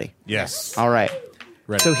everybody ready? Yes. All right.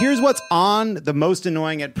 Ready. So here's what's on the most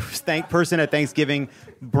annoying person at Thanksgiving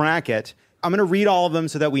bracket. I'm going to read all of them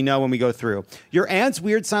so that we know when we go through. Your aunt's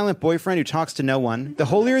weird silent boyfriend who talks to no one, the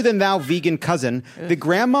holier-than-thou vegan cousin, the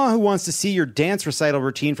grandma who wants to see your dance recital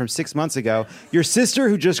routine from 6 months ago, your sister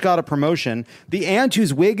who just got a promotion, the aunt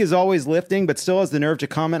whose wig is always lifting but still has the nerve to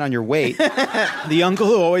comment on your weight, the uncle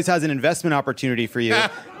who always has an investment opportunity for you,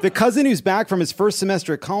 the cousin who's back from his first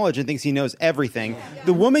semester at college and thinks he knows everything,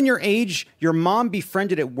 the woman your age your mom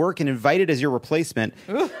befriended at work and invited as your replacement.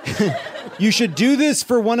 You should do this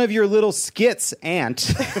for one of your little skits,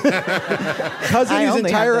 aunt. Cousin whose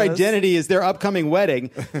entire identity is their upcoming wedding.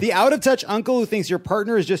 The out-of-touch uncle who thinks your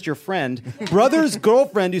partner is just your friend. Brother's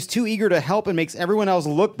girlfriend who's too eager to help and makes everyone else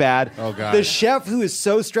look bad. Oh, God. The chef who is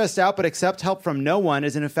so stressed out but accepts help from no one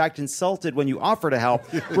is in fact insulted when you offer to help.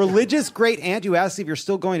 Religious great aunt who asks if you're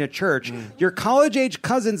still going going to church, your college-age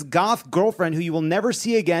cousin's goth girlfriend who you will never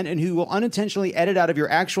see again and who will unintentionally edit out of your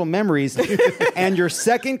actual memories, and your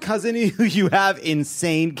second cousin who you have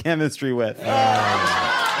insane chemistry with.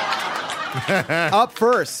 Up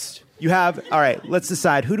first, you have, all right, let's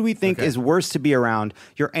decide. Who do we think is worse to be around?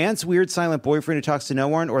 Your aunt's weird silent boyfriend who talks to no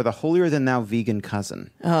one, or the holier-than-thou vegan cousin?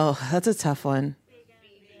 Oh, that's a tough one.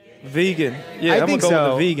 Vegan. Yeah, I'm think going to go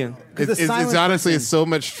so. with the vegan. It's honestly it's so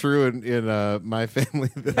much true in my family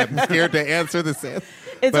that I'm scared to answer this answer.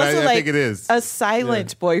 It's but also I like think it is. a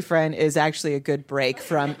silent boyfriend is actually a good break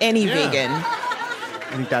from any vegan.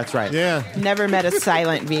 I think that's right. Yeah. Never met a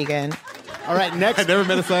silent vegan. All right, next. I never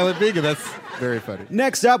met a silent vegan. That's very funny.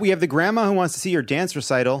 Next up, we have the grandma who wants to see your dance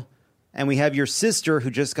recital, and we have your sister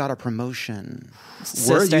who just got a promotion.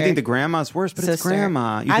 Sister. You think the grandma's worse, but it's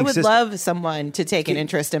grandma. You I think would sister- love someone to take an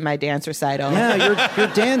interest in my dance recital. Yeah, you're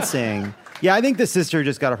dancing. Yeah, I think the sister who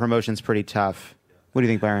just got a promotion is pretty tough. What do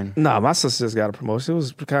you think, Byron? Nah, my sister just got a promotion. It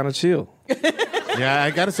was kind of chill. Yeah,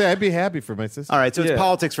 I got to say, I'd be happy for my sister. All right, so it's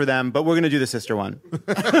politics for them, but we're going to do the sister one.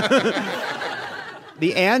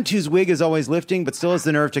 The aunt whose wig is always lifting but still has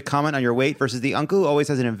the nerve to comment on your weight versus the uncle who always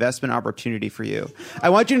has an investment opportunity for you. I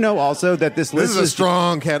want you to know also that this list This is a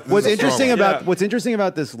strong cat. What's interesting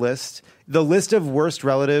about this list, the list of worst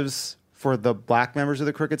relatives for the black members of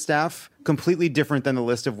the Crooked staff, completely different than the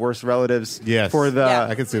list of worst relatives for the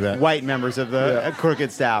I can see that. white members of the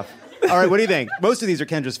Crooked staff. All right, what do you think? Most of these are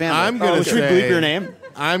Kendra's family. I'm going to should we bleep your name?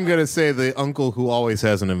 I'm going to say the uncle who always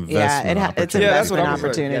has an investment it's opportunity. investment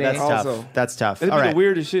opportunity. Yeah, that's Also. tough. That's tough. It'd All be right. the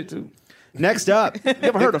weirdest shit, too. Next up. You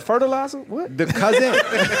ever heard of fertilizer? What? The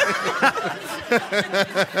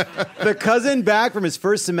cousin back from his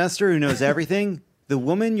first semester who knows everything. The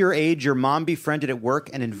woman your age your mom befriended at work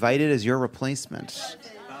and invited as your replacement.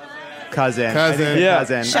 Cousin. I think the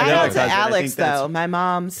cousin. Shout I think out the to cousin. I Alex, think that's- though, my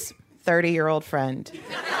mom's 30-year-old friend.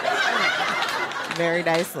 Very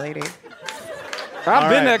nice lady. I've All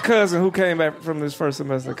been right. that cousin who came back from his first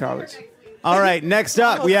semester of college. All right, next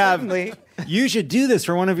up we have certainly. You should do this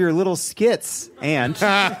for one of your little skits. And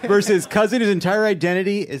versus cousin whose entire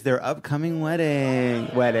identity is their upcoming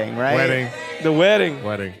wedding. Wedding, right? The wedding.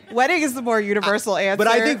 Wedding is the more universal answer. But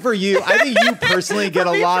I think for you, you personally get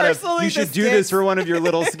a Me lot of, personally, you should the do this skits. for one of your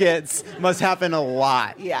little skits. Must happen a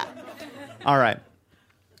lot. Yeah. All right.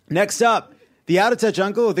 Next up, the out-of-touch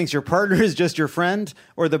uncle who thinks your partner is just your friend,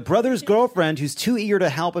 or the brother's girlfriend who's too eager to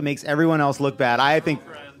help and makes everyone else look bad. I think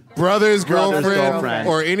Brother's girlfriend, girlfriend.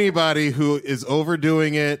 or anybody who is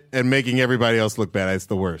overdoing it and making everybody else look bad. It's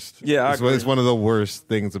the worst. Yeah, I agree. It's one of the worst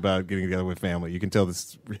things about getting together with family. You can tell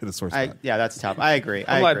this hit a sore spot. yeah, that's tough. I agree.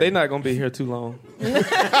 I'm like, they're not going to be here too long.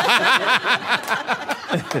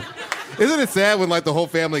 Isn't it sad when like the whole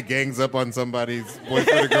family gangs up on somebody's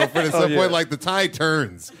boyfriend or girlfriend at some point, like the tide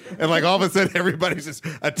turns and like all of a sudden everybody's just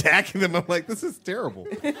attacking them? I'm like, this is terrible.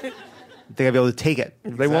 They gotta be able to take it.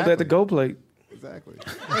 They want that to go plate. Exactly.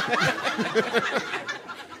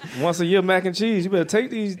 Once a year mac and cheese. You better take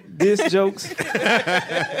these diss jokes.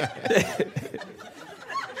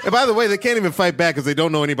 And by the way, they can't even fight back because they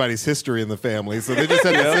don't know anybody's history in the family. So they just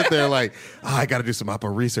have to sit there like, I got to do some opera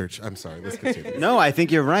research. I'm sorry. Let's continue. No, I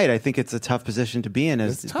think you're right. I think it's a tough position to be in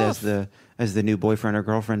as the new boyfriend or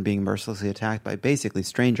girlfriend being mercilessly attacked by basically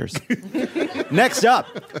strangers. Next up,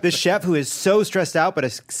 the chef who is so stressed out but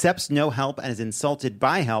accepts no help and is insulted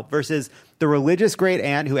by help versus the religious great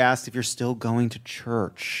aunt who asks if you're still going to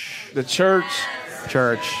church. The church.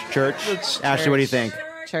 Ashley, what do you think?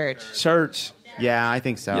 Church. Yeah, I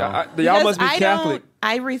think so. Yeah, y'all Because must be Catholic.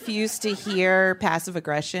 I refuse to hear passive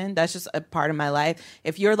aggression. That's just a part of my life.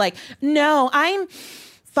 If you're like, no, I'm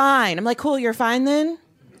fine. I'm like, cool, you're fine then?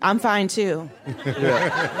 I'm fine too.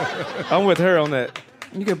 Yeah. I'm with her on that.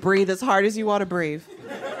 You can breathe as hard as you want to breathe.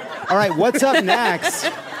 All right, what's up next?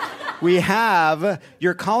 We have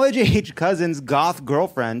your college-age cousin's goth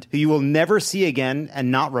girlfriend who you will never see again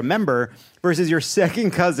and not remember versus your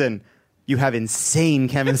second cousin you have insane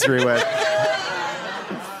chemistry with.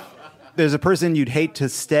 There's a person you'd hate to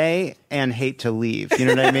stay and hate to leave. You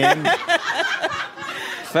know what I mean?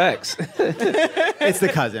 Facts. It's the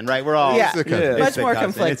cousin, right? We're all... Yeah. It's the cousin. Yeah. It's Much the more cousin.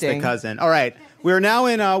 conflicting. It's the cousin. All right. We're now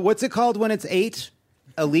in, what's it called when it's 8?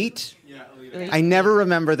 Elite? Yeah, elite. I never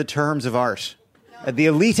remember the terms of art. The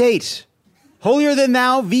Elite 8. Holier than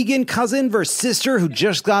thou, vegan cousin versus sister who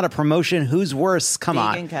just got a promotion. Who's worse? Come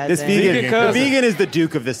Vegan on. cousin. This vegan, Vegan cousin. the vegan is the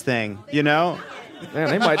duke of this thing, you know? Man,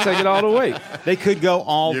 they might take it all the way. They could go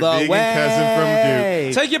all Your the vegan way. cousin from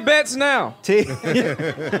Duke. Take your bets now.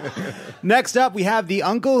 Next up, we have the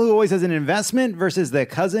uncle who always has an investment versus the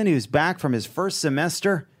cousin who's back from his first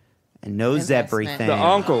semester and knows Investment. everything. The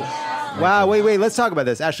uncle. Wow, wait. Let's talk about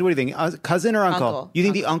this. Ashley, what do you think? Cousin or uncle? Uncle. You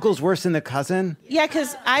think the uncle's worse than the cousin? Yeah,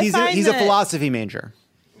 because He's a philosophy major.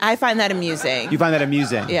 I find that amusing. You find that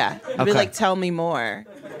amusing? Yeah. Okay. Be like, tell me more.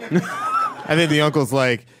 I think the uncle's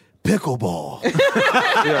like, pickleball. No,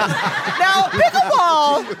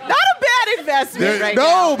 pickleball, not a bad investment right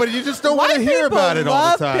now. No, but you just don't want to hear about it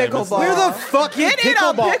all the time. Pickleball. Where the fuck Get is in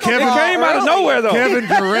on pickleball? pickleball. Came out of nowhere, though. Kevin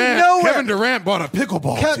Durant. Nowhere. Kevin Durant bought a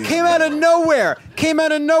pickleball team. Came out of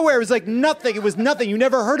nowhere. It was like nothing. It was nothing. You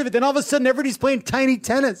never heard of it. Then all of a sudden, everybody's playing tiny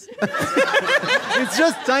tennis. It's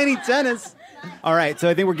just tiny tennis. All right, so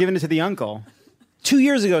I think we're giving it to the uncle. 2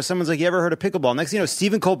 years ago, someone's like, you ever heard of pickleball? Next thing you know,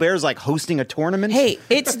 Stephen Colbert's like hosting a tournament. Hey,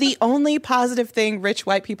 it's the only positive thing rich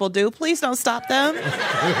white people do. Please don't stop them.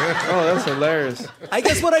 Oh, that's hilarious. I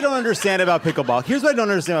guess what I don't understand about pickleball, here's what I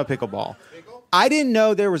don't understand about pickleball. I didn't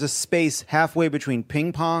know there was a space halfway between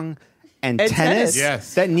ping pong and tennis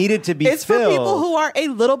Yes. that needed to be It's filled. for people who are a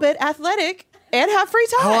little bit athletic and have free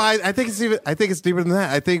time. Oh, I think it's deeper than that.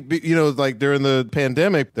 I think, like during the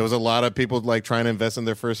pandemic, there was a lot of people like trying to invest in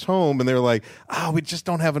their first home, and they're like, we just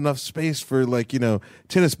don't have enough space for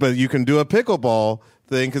tennis, but you can do a pickleball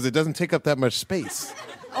thing because it doesn't take up that much space.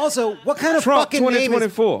 Also, what kind of Trump fucking name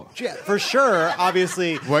is... 2024. Yeah, for sure,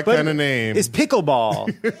 obviously. What kind of name? Is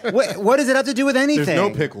pickleball. what does it have to do with anything? There's no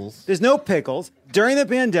pickles. There's no pickles. During the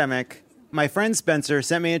pandemic, my friend Spencer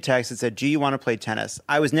sent me a text that said, G, you want to play tennis?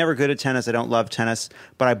 I was never good at tennis. I don't love tennis.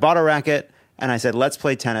 But I bought a racket, and I said, let's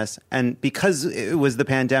play tennis. And because it was the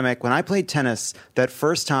pandemic, when I played tennis that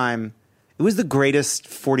first time, it was the greatest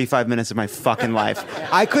 45 minutes of my fucking life.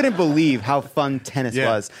 I couldn't believe how fun tennis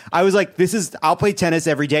was. I was like, I'll play tennis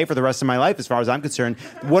every day for the rest of my life as far as I'm concerned.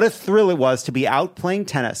 What a thrill it was to be out playing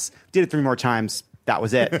tennis. Did it 3 more times. That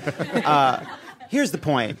was it. Here's the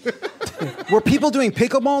point. Were people doing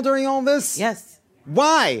pickleball during all this? Yes.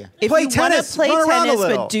 Why? If play you tennis, want to play run around a tennis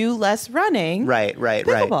little. but do less running, Right.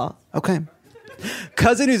 pickleball. Okay.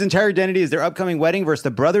 Cousin whose entire identity is their upcoming wedding versus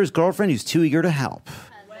the brother's girlfriend who's too eager to help.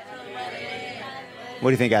 What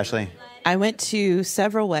do you think, Ashley? I went to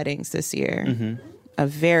several weddings this year Mm-hmm. of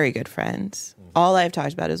very good friends. All I've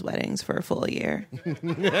talked about is weddings for a full year.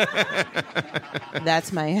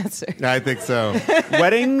 That's my answer. I think so.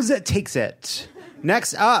 Weddings takes it.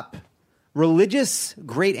 Next up, religious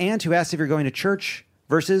great aunt who asks if you're going to church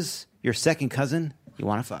versus your second cousin you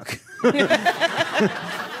want to fuck.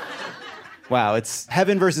 Wow, it's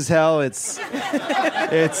heaven versus hell. It's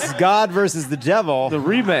God versus the devil. The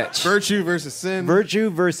rematch. Virtue versus sin.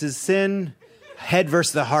 Virtue versus sin. Head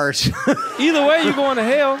versus the heart. Either way, you're going to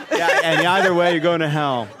hell. Yeah, and either way, you're going to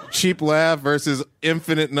hell. Cheap laugh versus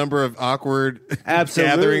infinite number of awkward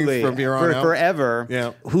Absolutely. gatherings from here on out. Forever.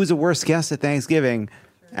 Yeah. Who's a worse guest at Thanksgiving?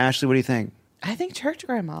 Ashley, what do you think? I think church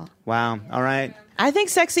grandma. Wow. All right. I think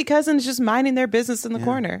sexy cousin is just minding their business in the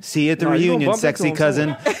corner. See you at the No, you gonna reunion, bump sexy into him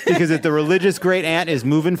cousin, because if the religious great aunt is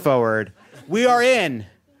moving forward, we are in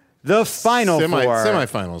the final four.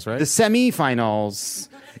 Semifinals, right? The semifinals.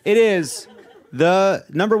 It is the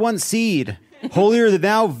number 1 seed, holier than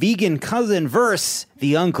thou vegan cousin versus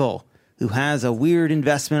the uncle who has a weird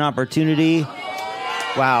investment opportunity.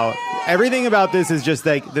 Wow. Everything about this is just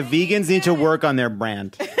like the vegans need to work on their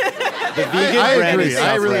brand. The vegan I brand agree. is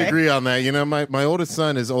I really suffering. agree on that. You know, my oldest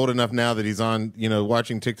son is old enough now that he's on,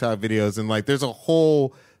 watching TikTok videos, and like there's a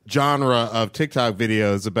whole genre of TikTok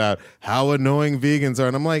videos about how annoying vegans are.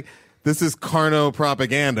 And I'm like, this is carno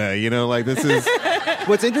propaganda, this is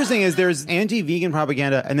What's interesting is there's anti-vegan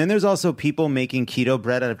propaganda, and then there's also people making keto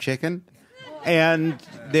bread out of chicken, and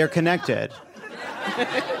they're connected.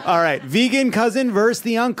 All right, vegan cousin versus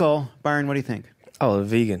the uncle. Byron, what do you think? Oh,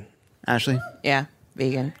 vegan. Ashley? Yeah,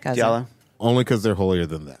 vegan cousin. Diallo? only because they're holier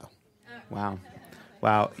than thou. Wow.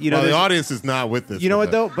 Wow. The audience is not with this. You know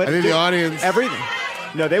what, though? But I think the audience... Everything.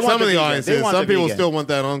 No, they want some of the vegan. audience They is. want Some the people vegan. still want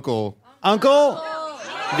that uncle. Uncle?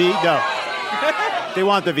 No. They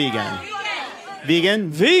want the vegan. Vegan?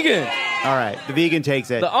 Vegan. All right. The vegan takes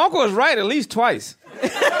it. The uncle is right at least twice.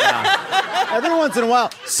 Every once in a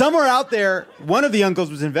while, somewhere out there, one of the uncles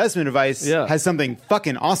with investment advice has something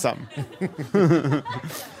fucking awesome.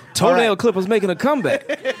 Toenail clippers making a comeback.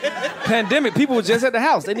 Pandemic, people were just at the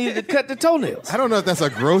house. They needed to cut their toenails. I don't know if that's a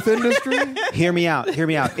growth industry. Hear me out. Hear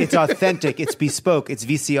me out. It's authentic. It's bespoke. It's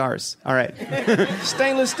VCRs. All right.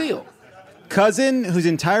 Stainless steel. Cousin whose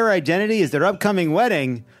entire identity is their upcoming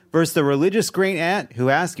wedding versus the religious great aunt who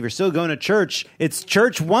asks if you're still going to church. It's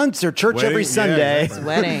church once or church Wedding? every Sunday. It's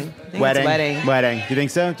wedding. I think Wedding. It's wedding. Wedding. You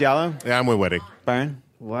think so, Diallo? Yeah, I'm with wedding. Byron?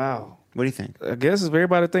 Wow. What do you think? I guess if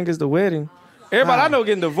everybody think it's the wedding. Everybody I know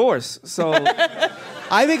getting divorced. So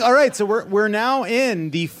I think, all right, so we're now in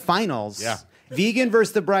the finals. Yeah. Vegan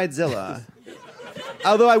versus the Bridezilla.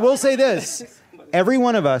 Although I will say this, every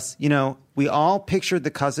one of us, we all pictured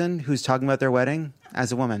the cousin who's talking about their wedding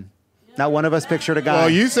as a woman. Not one of us pictured a guy. Well,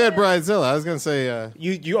 you said Bridezilla. I was going to say...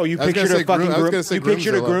 You pictured a fucking groom? You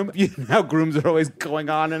pictured a groom? Now grooms are always going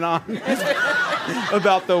on and on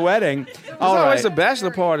about the wedding. There's always the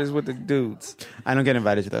bachelor parties with the dudes. I don't get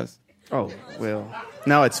invited to those. Oh, well.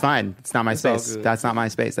 No, it's fine. It's not my space. good. That's not my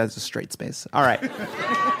space. That's a straight space. All right.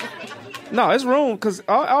 No, it's room because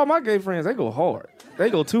all my gay friends, they go hard. They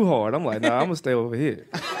go too hard. I'm like, nah, I'm going to stay over here.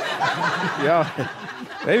 Y'all,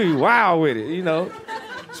 they be wild with it,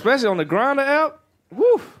 Especially on the Grindr app.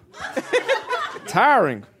 Woo.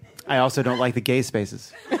 Tiring. I also don't like the gay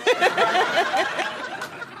spaces.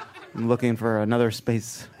 I'm looking for another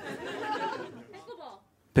space.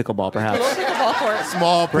 Pickleball, perhaps. Pickleball court.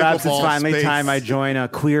 Small pickleball Perhaps it's finally space. time I join a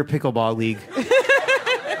queer pickleball league.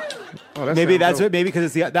 Oh, Maybe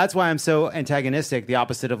because that's why I'm so antagonistic. The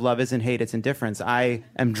opposite of love isn't hate, it's indifference. I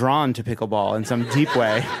am drawn to pickleball in some deep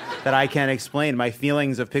way that I can't explain. My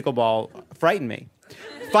feelings of pickleball frighten me.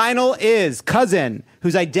 Final is cousin,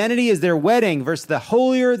 whose identity is their wedding, versus the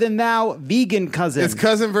holier-than-thou vegan cousin. It's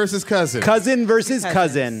cousin versus cousin. Cousin versus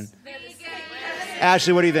cousin.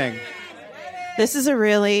 Ashley, what do you think? This is a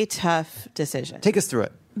really tough decision. Take us through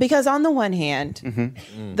it. Because on the one hand,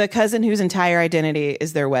 the cousin whose entire identity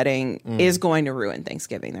is their wedding is going to ruin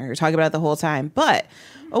Thanksgiving. They're talking about it the whole time. But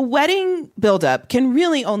a wedding buildup can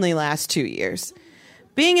really only last 2 years.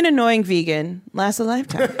 Being an annoying vegan lasts a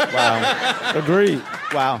lifetime. Wow. Agreed.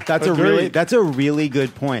 Wow. That's a really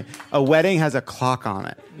good point. A wedding has a clock on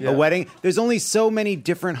it. Yeah. A wedding, there's only so many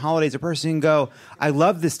different holidays. A person can go, I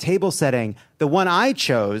love this table setting. The one I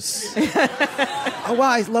chose. Oh, wow,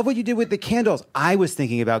 I love what you did with the candles. I was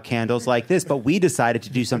thinking about candles like this, but we decided to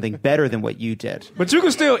do something better than what you did. But you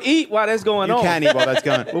can still eat while that's going on. You can eat while that's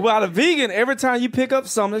going on. But while a vegan, every time you pick up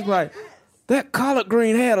something, it's like, that collard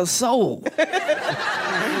green had a soul. You're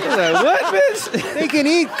like, what, bitch? They can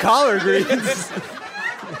eat collard greens.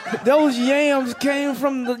 Those yams came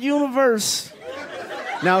from the universe.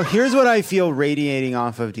 Now, here's what I feel radiating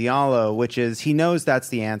off of Diallo, which is he knows that's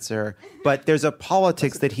the answer, but there's a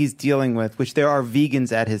politics that he's dealing with, which there are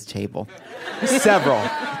vegans at his table. Several.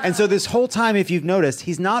 And so this whole time, if you've noticed,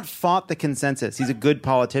 he's not fought the consensus. He's a good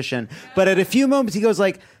politician. But at a few moments, he goes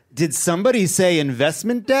like, did somebody say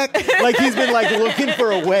investment deck? Like he's been like looking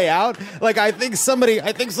for a way out. Like I think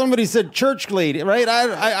somebody said church lead, right?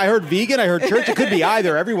 I heard vegan, I heard church. It could be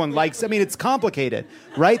either. Everyone likes. I mean, it's complicated,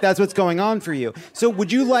 right? That's what's going on for you. So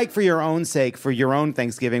would you like, for your own sake, for your own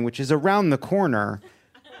Thanksgiving, which is around the corner,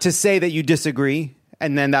 to say that you disagree,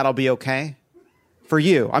 and then that'll be okay? For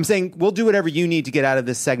you, I'm saying we'll do whatever you need to get out of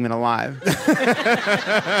this segment alive.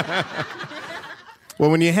 Well,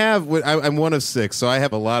 when you have, I'm one of 6, so I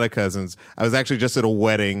have a lot of cousins. I was actually just at a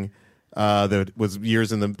wedding that was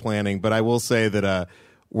years in the planning, but I will say that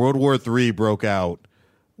World War III broke out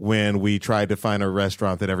when we tried to find a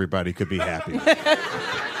restaurant that everybody could be happy.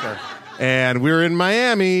 Sure. And we were in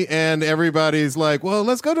Miami, and everybody's like, well,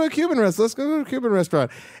 let's go to a Cuban restaurant.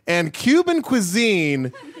 And Cuban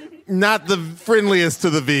cuisine, not the friendliest to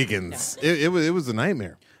the vegans. It was a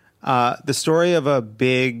nightmare. The story of a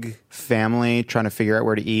big family trying to figure out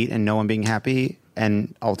where to eat and no one being happy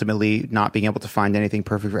and ultimately not being able to find anything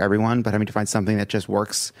perfect for everyone, but having to find something that just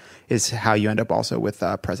works is how you end up also with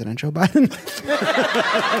President Joe Biden.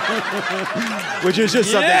 Which is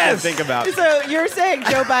just something to think about. So you're saying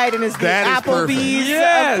Joe Biden is the Applebee's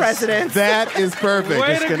of presidents. That is perfect.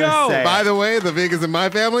 Way to go. By the way, the vegans in my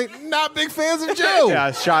family, not big fans of Joe.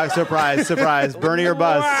 Yeah, shock, surprise. Bernie or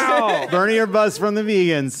bust. Wow. Bernie or bust from the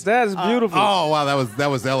vegans. That is beautiful. Oh, wow, that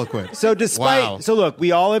was eloquent. So so look,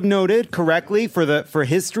 we all have noted correctly for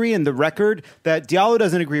history and the record that Diallo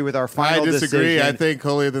doesn't agree with our final decision. I disagree. I think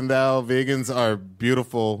holier than thou vegans are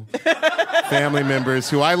beautiful family members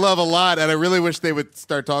who I love a lot, and I really wish they would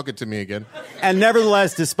start talking to me again. And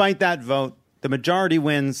nevertheless, despite that vote, the majority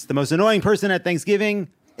wins. The most annoying person at Thanksgiving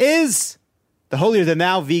is the holier than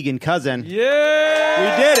thou vegan cousin.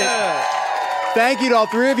 Yeah, we did it. Thank you to all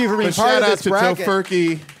three of you for being part of this bracket. Shout out to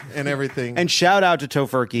Tofurky and everything. And shout out to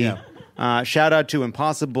Tofurky. Yeah. Shout out to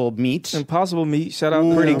Impossible Meat. Impossible Meat. Shout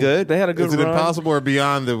out. Pretty good. They had a good Is it run. impossible or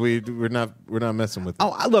beyond that we're not messing with it?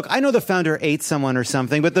 Oh, look, I know the founder ate someone or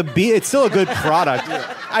something, but it's still a good product.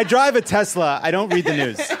 I drive a Tesla. I don't read the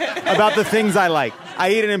news about the things I like.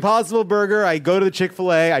 I eat an Impossible Burger. I go to the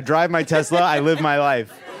Chick-fil-A. I drive my Tesla. I live my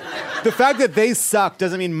life. The fact that they suck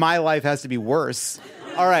doesn't mean my life has to be worse.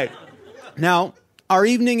 All right. Now, our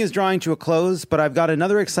evening is drawing to a close, but I've got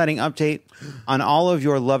another exciting update on all of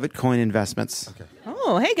your Love It Coin investments. Oh.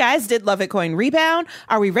 Oh, hey guys, did Love It Coin rebound?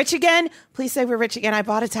 Are we rich again? Please say we're rich again. I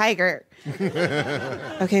bought a tiger.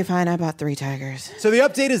 Okay, fine. I bought 3 tigers. So the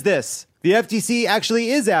update is this. The FTC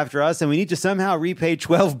actually is after us, and we need to somehow repay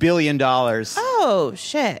 $12 billion. Oh,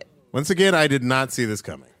 shit. Once again, I did not see this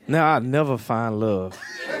coming. Now I'll never find love.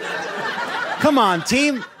 Come on,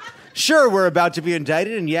 team. Sure, we're about to be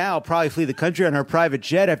indicted, and yeah, I'll probably flee the country on our private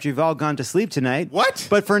jet after you've all gone to sleep tonight. What?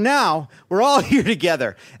 But for now, we're all here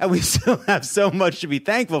together, and we still have so much to be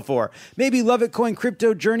thankful for. Maybe Love It Coin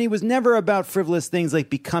crypto journey was never about frivolous things like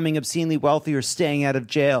becoming obscenely wealthy or staying out of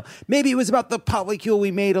jail. Maybe it was about the polycule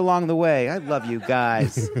we made along the way. I love you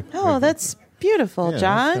guys. Oh, that's beautiful, Yeah,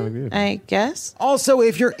 John, that's kinda beautiful. I guess. Also,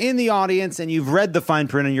 if you're in the audience and you've read the fine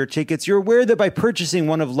print on your tickets, you're aware that by purchasing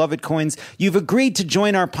one of Love It Coins, you've agreed to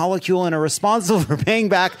join our polycule and are responsible for paying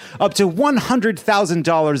back up to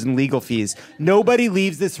 $100,000 in legal fees. Nobody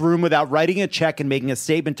leaves this room without writing a check and making a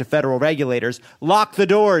statement to federal regulators. Lock the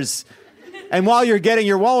doors. And while you're getting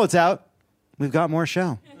your wallets out, we've got more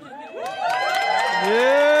show.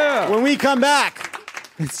 Yeah. When we come back,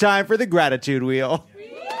 it's time for the gratitude wheel.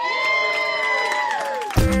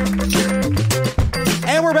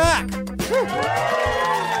 And we're back.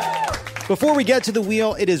 Before we get to the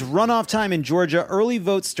wheel, it is runoff time in Georgia. Early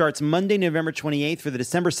vote starts Monday, November 28th for the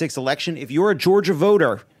December 6th election. If you're a Georgia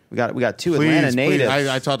voter, we got 2 Atlanta natives.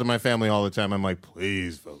 I talk to my family all the time. I'm like,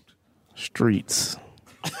 please vote. Streets.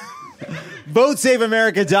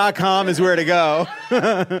 VoteSaveAmerica.com is where to go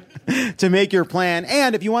to make your plan.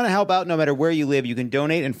 And if you want to help out no matter where you live, you can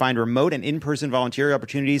donate and find remote and in-person volunteer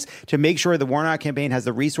opportunities to make sure the Warnock campaign has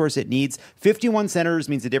the resource it needs. 51 senators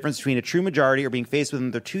means the difference between a true majority or being faced with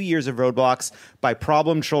another 2 years of roadblocks by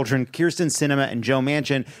problem children Kyrsten Sinema and Joe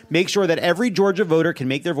Manchin. Make sure that every Georgia voter can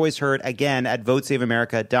make their voice heard again at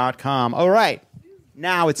VoteSaveAmerica.com. All right,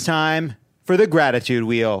 now it's time for the gratitude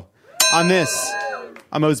wheel. On this,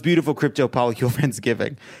 a most beautiful crypto polycule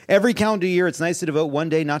Friendsgiving. Every calendar year, it's nice to devote one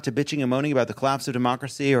day not to bitching and moaning about the collapse of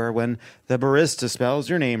democracy or when the barista spells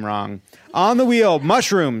your name wrong. On the wheel,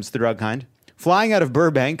 mushrooms, the drug kind, flying out of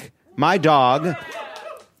Burbank, my dog,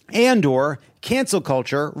 Andor, cancel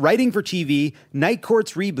culture, writing for TV, Night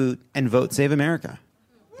Courts reboot, and Vote Save America.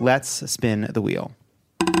 Let's spin the wheel.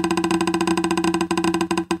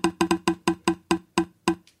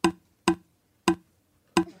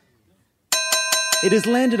 It has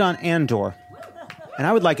landed on Andor, and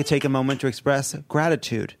I would like to take a moment to express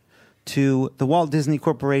gratitude to the Walt Disney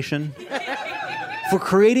Corporation for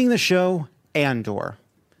creating the show Andor.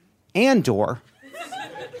 Andor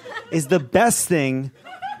is the best thing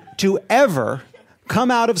to ever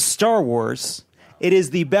come out of Star Wars. It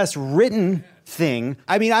is the best written thing.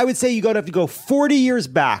 I mean, I would say you have to go 40 years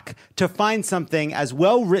back to find something as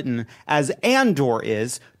well written as Andor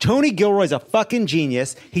is. Tony Gilroy's a fucking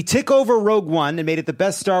genius. He took over Rogue One and made it the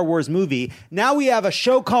best Star Wars movie. Now we have a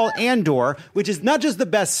show called Andor, which is not just the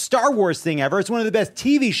best Star Wars thing ever, it's one of the best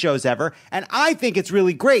TV shows ever, and I think it's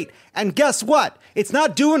really great. And guess what? It's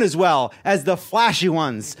not doing as well as the flashy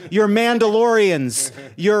ones, your Mandalorians,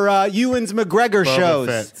 your Ewan's McGregor shows,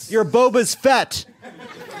 Fett's. your Boba's Fett.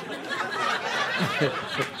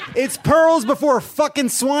 It's pearls before fucking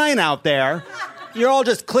swine out there. You're all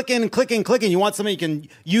just clicking. You want something you can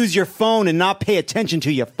use your phone and not pay attention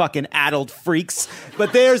to, you fucking addled freaks.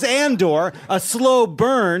 But there's Andor, a slow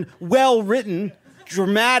burn, well-written,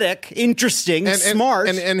 dramatic, interesting, smart.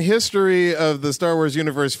 And history of the Star Wars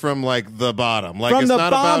universe from, like, the bottom. Like, From it's the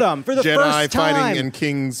not bottom, about for the Jedi first time. fighting and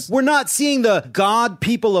kings. We're not seeing the god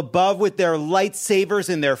people above with their lightsabers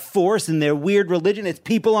and their force and their weird religion. It's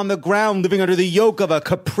people on the ground living under the yoke of a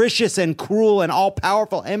capricious and cruel and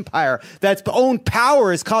all-powerful empire that's own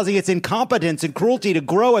power is causing its incompetence and cruelty to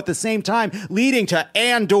grow at the same time, leading to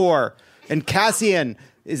Andor and Cassian.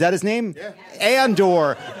 Is that his name? Yeah.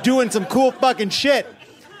 Andor doing some cool fucking shit.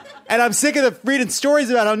 And I'm sick of reading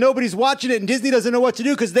stories about how nobody's watching it and Disney doesn't know what to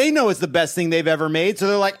do because they know it's the best thing they've ever made. So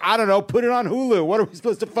they're like, I don't know, put it on Hulu. What are we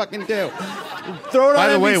supposed to fucking do? Throw it on By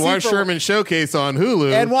the way, NBC watch Sherman Showcase on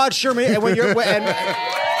Hulu. and watch Sherman and when you're and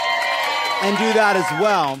do that as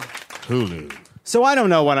well. Hulu. So I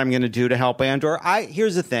don't know what I'm going to do to help Andor.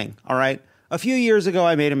 Here's the thing, all right? A few years ago,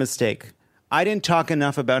 I made a mistake. I didn't talk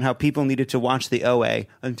enough about how people needed to watch the OA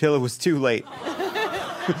until it was too late.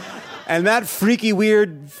 And that freaky,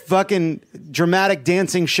 weird, fucking dramatic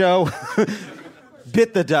dancing show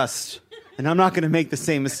bit the dust. And I'm not going to make the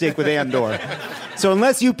same mistake with Andor. So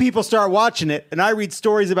unless you people start watching it, and I read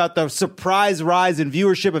stories about the surprise rise in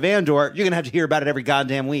viewership of Andor, you're going to have to hear about it every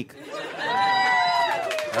goddamn week.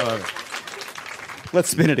 I love it. Let's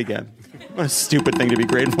spin it again. What a stupid thing to be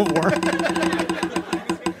grateful for.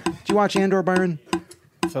 Did you watch Andor, Byron?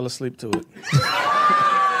 Fell asleep to it.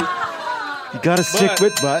 Gotta stick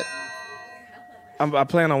with butt. I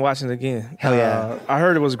plan on watching it again. Hell yeah. I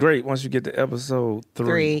heard it was great once you get to episode 3.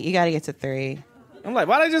 3. You got to get to 3. I'm like,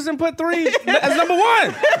 why they just didn't put 3 as number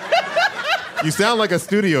 1? You sound like a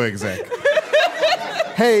studio exec.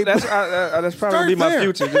 Hey, that's probably gonna be my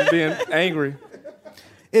future, just being angry.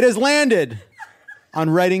 It has landed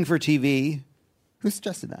on writing for TV. Who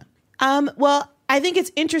suggested that? Well, I think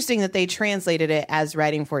it's interesting that they translated it as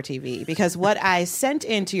writing for TV because what I sent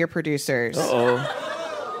in to your producers.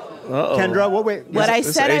 Kendra, what I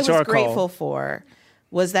said I was grateful for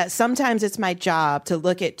was that sometimes it's my job to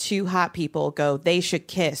look at two hot people, go, they should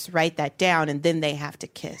kiss, write that down, and then they have to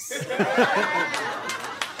kiss.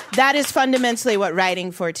 That is fundamentally what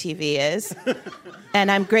writing for TV is.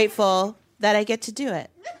 And I'm grateful that I get to do it.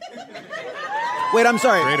 Wait, I'm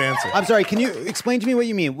sorry. Great answer. I'm sorry. Can you explain to me what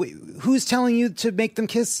you mean? Who's telling you to make them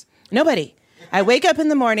kiss? Nobody. I wake up in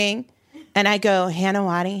the morning and I go, Hannah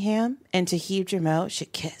Waddingham and Tahib Jamil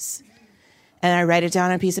should kiss. And I write it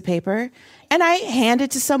down on a piece of paper and I hand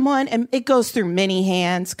it to someone and it goes through many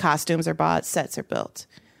hands. Costumes are bought, sets are built.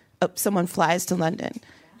 Someone flies to London.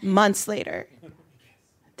 Months later,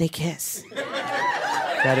 they kiss.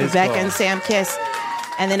 That is Rebecca cool. and Sam kiss.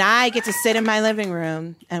 And then I get to sit in my living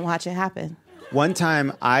room and watch it happen. One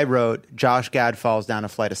time I wrote Josh Gad falls down a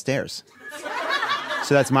flight of stairs.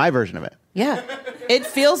 So that's my version of it. Yeah. It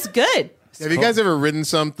feels good. Have you guys ever written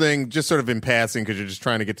something just sort of in passing because you're just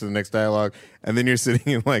trying to get to the next dialogue, and then you're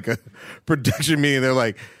sitting in like a production meeting, they're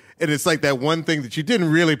like, and it's like that one thing that you didn't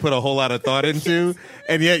really put a whole lot of thought into,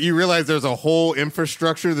 and yet you realize there's a whole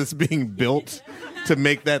infrastructure that's being built to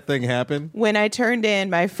make that thing happen? When I turned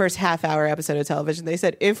in my first half-hour episode of television, they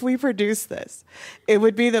said, if we produce this, it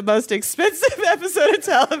would be the most expensive episode of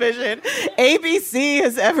television ABC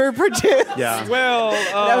has ever produced. Yeah. Well,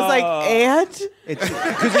 and I was like, and?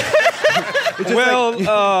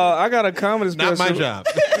 I got a comedy special. Not my job.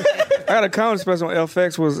 I got a comedy special on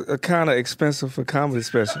FX was kind of expensive for comedy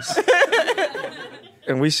specials.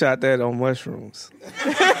 And we shot that on mushrooms.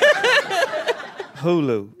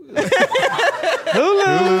 Hulu.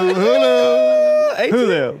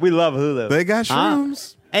 Hulu. We love Hulu. They got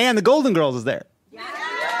shrooms. And the Golden Girls is there.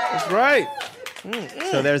 That's right.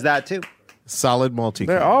 So there's that too. Solid multi.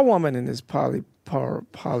 There are women in this poly.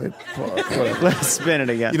 Let's spin it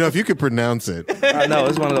again. You know, if you could pronounce it. I know,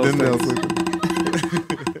 it's one of those then things.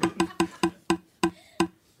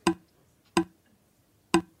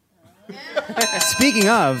 Speaking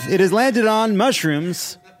of, it has landed on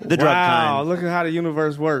mushrooms, the drug Wow, kind. look at how the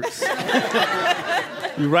universe works.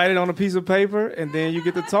 You write it on a piece of paper, and then you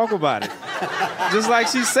get to talk about it. Just like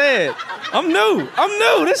she said, I'm new.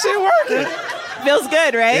 This shit working. Feels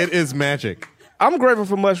good, right? It is magic. I'm grateful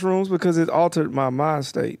for mushrooms because it altered my mind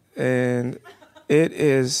state, and it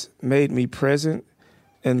has made me present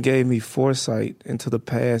and gave me foresight into the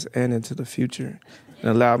past and into the future, and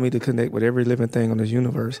allowed me to connect with every living thing on this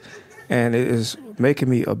universe. And it is making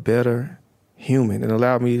me a better human and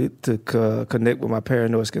allowed me to connect with my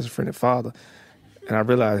paranoid schizophrenic father. And I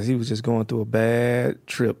realized he was just going through a bad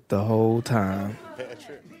trip the whole time.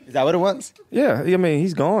 Is that what it was? Yeah, I mean,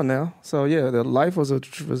 he's gone now. So, yeah, the life was a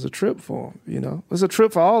trip for him, you know. It's a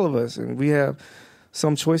trip for all of us, and we have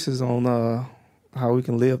some choices on how we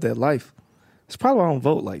can live that life. It's probably why I don't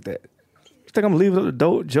vote like that. You think I'm leaving it up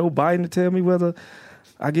to Joe Biden to tell me whether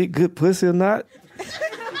I get good pussy or not?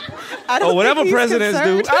 Or whatever presidents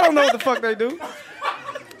do. I don't know what the fuck they do.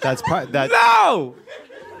 That's part that. No!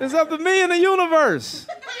 It's up to me and the universe.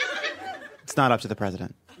 It's not up to the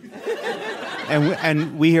president.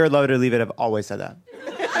 And we here at Love It or Leave It have always said that.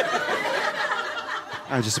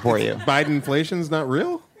 I just support you. Biden inflation's not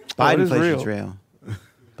real? Biden it is inflation's real.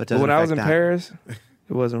 But when I was in that. Paris,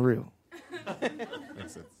 it wasn't real.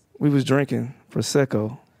 We was drinking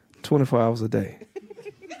Prosecco 24 hours a day.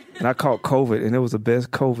 And I caught COVID, and it was the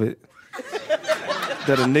best COVID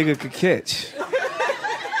that a nigga could catch.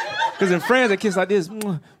 Because in France, they kiss like this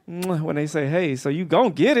when they say, hey, so you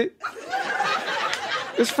gon' get it.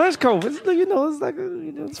 It's French COVID. You know, it's like,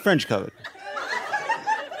 it's French COVID.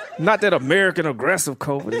 Not that American aggressive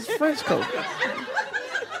COVID. It's French COVID.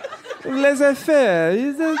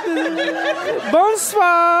 Laissez-faire.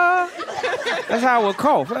 Bonsoir. That's how I would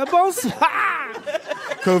cough. Bonsoir.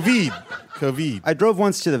 COVID. I drove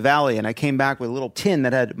once to the valley and I came back with a little tin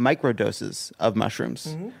that had microdoses of mushrooms.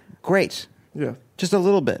 Mm-hmm. Great. Yeah. Just a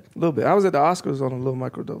little bit. A little bit. I was at the Oscars on a little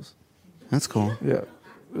microdose. That's cool. Yeah.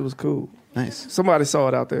 It was cool. Nice. Somebody saw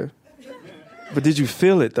it out there. But did you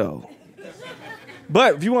feel it, though?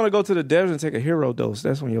 But if you want to go to the desert and take a hero dose,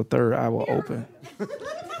 that's when your third eye will open.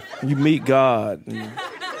 You meet God. And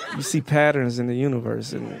you see patterns in the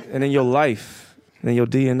universe and in your life and in your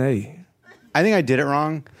DNA. I think I did it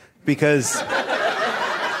wrong because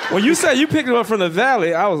when you said you picked it up from the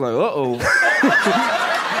valley, I was like, uh-oh.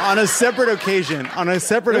 on a separate occasion, it was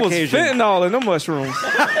fentanyl in the mushrooms.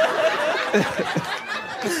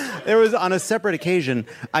 There was on a separate occasion,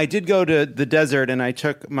 I did go to the desert and I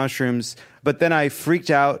took mushrooms, but then I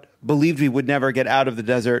freaked out, believed we would never get out of the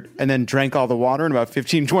desert, and then drank all the water in about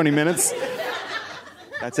 15, 20 minutes.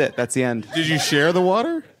 That's it. That's the end. Did you share the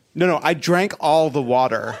water? No, I drank all the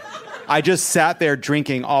water. I just sat there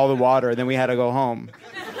drinking all the water, and then we had to go home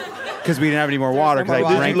because we didn't have any more water. Did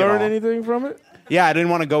you learn anything from it? Yeah, I didn't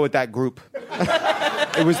want to go with that group.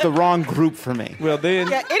 It was the wrong group for me. Well,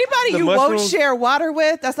 then anybody you won't share water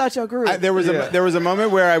with, that's not your group. There was a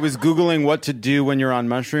moment where I was Googling what to do when you're on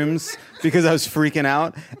mushrooms because I was freaking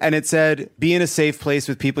out, and it said, be in a safe place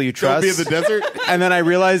with people you trust. Don't be in the desert? And then I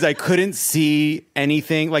realized I couldn't see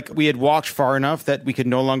anything. Like, we had walked far enough that we could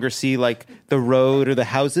no longer see, like, the road or the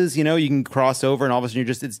houses. You know, you can cross over, and all of a sudden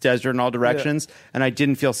it's desert in all directions. Yeah. And I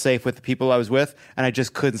didn't feel safe with the people I was with, and I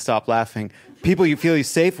just couldn't stop laughing. People you feel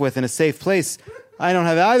safe with in a safe place, I don't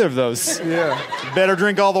have either of those. Yeah. Better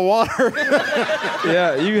drink all the water.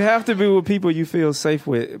 Yeah, you have to be with people you feel safe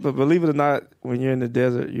with. But believe it or not, when you're in the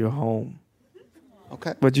desert, you're home.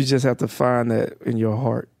 Okay. But you just have to find that in your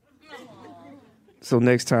heart. So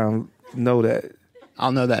next time, know that.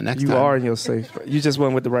 I'll know that next time. You are in your safe. You just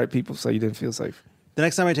went with the right people, so you didn't feel safe. The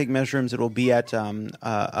next time I take mushrooms, it will be at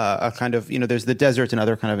a kind of, there's the deserts and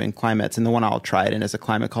other kind of in climates, and the one I'll try it in is a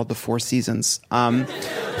climate called the Four Seasons.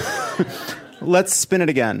 Let's spin it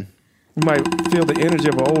again. You might feel the energy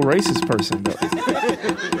of an old racist person, though.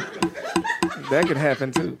 That could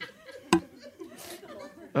happen, too.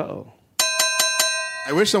 Uh-oh.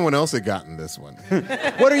 I wish someone else had gotten this one.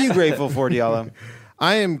 What are you grateful for, Diallo?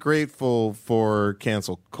 I am grateful for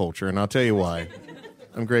cancel culture, and I'll tell you why.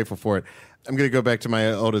 I'm grateful for it. I'm going to go back to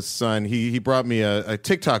my oldest son. He brought me a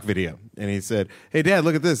TikTok video, and he said, hey, Dad,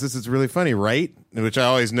 look at this. This is really funny, right? Which I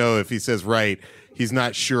always know if he says right, he's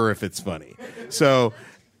not sure if it's funny. So,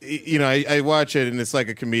 I watch it, and it's like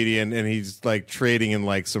a comedian, and he's like trading in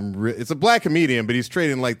like it's a black comedian, but he's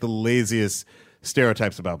trading like the laziest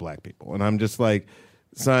stereotypes about black people. And I'm just like,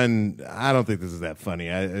 son, I don't think this is that funny.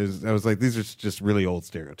 I was like, these are just really old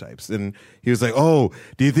stereotypes. And he was like, oh,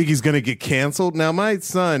 do you think he's going to get canceled? Now, my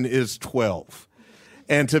son is 12.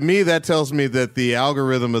 And to me, that tells me that the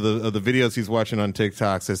algorithm of the videos he's watching on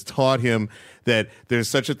TikToks has taught him that there's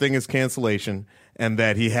such a thing as cancellation and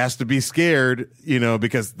that he has to be scared,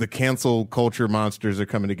 because the cancel culture monsters are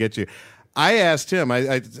coming to get you. I asked him,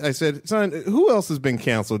 I said, son, who else has been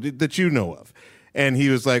canceled that you know of? And he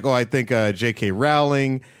was like, oh, I think J.K.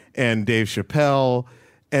 Rowling and Dave Chappelle.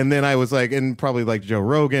 And then I was like, and probably like Joe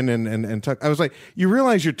Rogan and I was like, you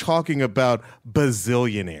realize you're talking about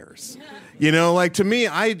bazillionaires. To me,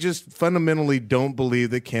 I just fundamentally don't believe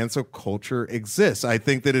that cancel culture exists. I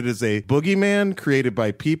think that it is a boogeyman created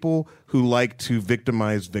by people who like to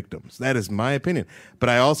victimize victims. That is my opinion. But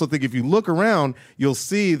I also think if you look around, you'll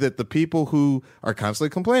see that the people who are constantly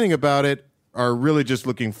complaining about it are really just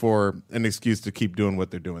looking for an excuse to keep doing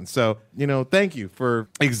what they're doing. So, thank you for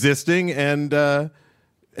existing and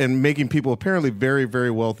making people apparently very,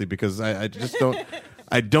 very wealthy, because I just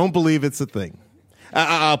don't believe it's a thing.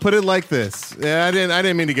 I'll put it like this. Yeah, I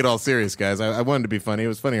didn't mean to get all serious, guys. I wanted to be funny. It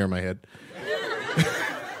was funnier in my head.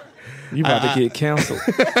 You about to get canceled.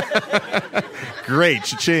 Great,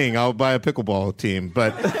 cha-ching. I'll buy a pickleball team.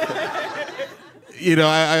 But,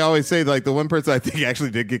 I always say, like, the one person I think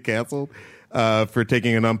actually did get canceled for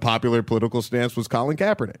taking an unpopular political stance was Colin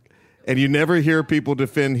Kaepernick. And you never hear people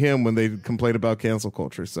defend him when they complain about cancel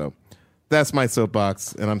culture. So that's my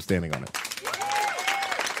soapbox, and I'm standing on it.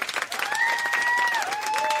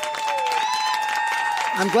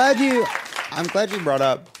 I'm glad you brought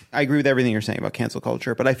up. I agree with everything you're saying about cancel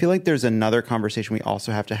culture, but I feel like there's another conversation we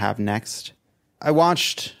also have to have next. I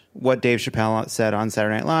watched what Dave Chappelle said on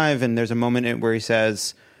Saturday Night Live, and there's a moment where he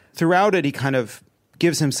says, throughout it, he kind of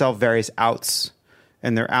gives himself various outs,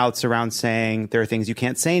 and they're outs around saying there are things you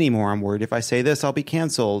can't say anymore. I'm worried if I say this, I'll be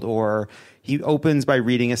canceled. Or he opens by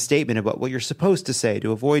reading a statement about what you're supposed to say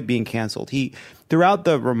to avoid being canceled. Throughout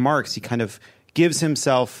the remarks, he kind of gives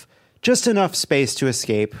himself just enough space to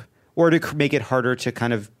escape or to make it harder to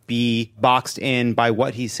kind of be boxed in by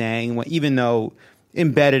what he's saying, even though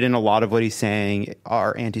embedded in a lot of what he's saying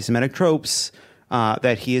are anti-Semitic tropes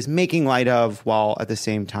that he is making light of while at the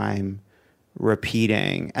same time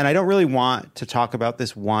repeating. And I don't really want to talk about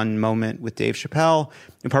this one moment with Dave Chappelle,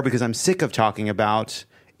 in part because I'm sick of talking about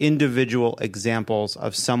individual examples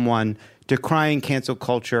of someone decrying cancel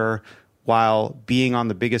culture while being on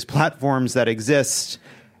the biggest platforms that exist,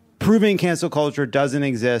 proving cancel culture doesn't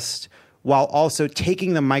exist, while also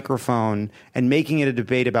taking the microphone and making it a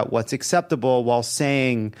debate about what's acceptable while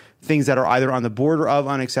saying things that are either on the border of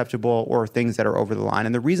unacceptable or things that are over the line.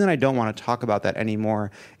 And the reason I don't want to talk about that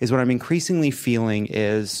anymore is what I'm increasingly feeling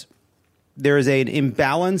is there is an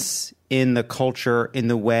imbalance in the culture in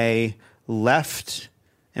the way left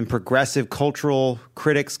and progressive cultural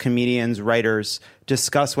critics, comedians, writers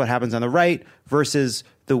discuss what happens on the right versus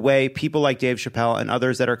the way people like Dave Chappelle and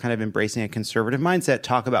others that are kind of embracing a conservative mindset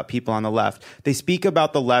talk about people on the left. They speak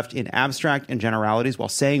about the left in abstract and generalities while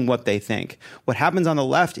saying what they think. What happens on the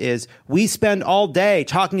left is we spend all day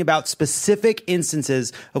talking about specific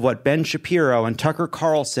instances of what Ben Shapiro and Tucker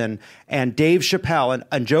Carlson and Dave Chappelle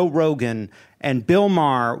and Joe Rogan and Bill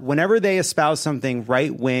Maher, whenever they espouse something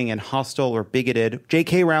right-wing and hostile or bigoted,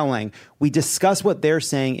 J.K. Rowling, we discuss what they're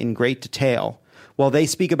saying in great detail while they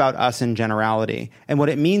speak about us in generality. And what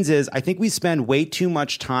it means is I think we spend way too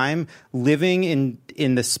much time living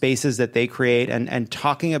in the spaces that they create and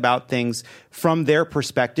talking about things from their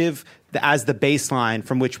perspective as the baseline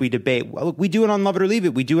from which we debate. Well, look, we do it on Love It or Leave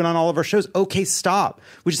It. We do it on all of our shows. Okay, stop.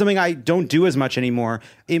 Which is something I don't do as much anymore,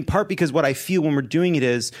 in part because what I feel when we're doing it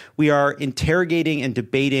is we are interrogating and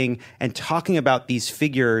debating and talking about these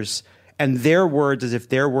figures and their words as if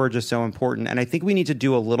their words are so important. And I think we need to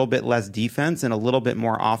do a little bit less defense and a little bit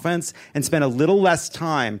more offense and spend a little less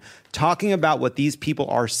time talking about what these people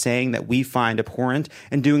are saying that we find abhorrent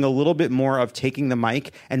and doing a little bit more of taking the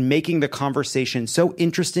mic and making the conversation so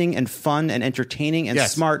interesting and fun and entertaining and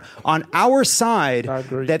smart on our side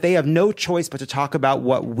that they have no choice but to talk about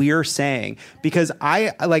what we're saying. Because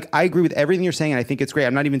I agree with everything you're saying and I think it's great.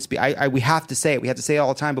 I'm not even we have to say it. We have to say it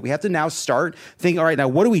all the time, but we have to now start thinking, all right, now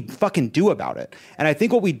what do we fucking do about it? And I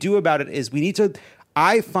think what we do about it is we need to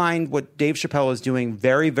I find what Dave Chappelle is doing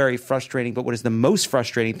very, very frustrating, but what is the most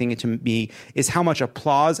frustrating thing to me is how much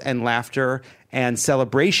applause and laughter and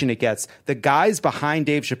celebration it gets. The guys behind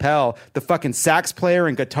Dave Chappelle, the fucking sax player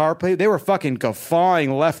and guitar player, they were fucking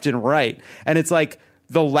guffawing left and right. And it's like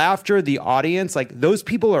the laughter, the audience, like those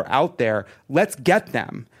people are out there. Let's get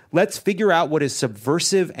them. Let's figure out what is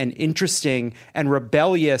subversive and interesting and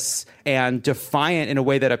rebellious and defiant in a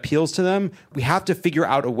way that appeals to them. We have to figure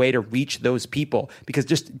out a way to reach those people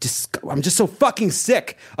because I'm just so fucking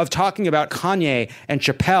sick of talking about Kanye and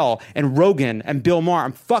Chappelle and Rogan and Bill Maher.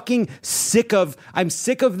 I'm sick of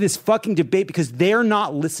this fucking debate because they're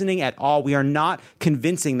not listening at all. We are not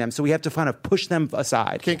convincing them. So we have to kind of push them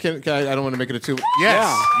aside. Can I don't want to make it a two.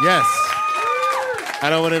 Yes. I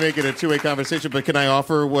don't want to make it a two-way conversation, but can I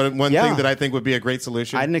offer one thing that I think would be a great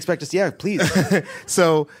solution? I didn't expect to see. Yeah, please.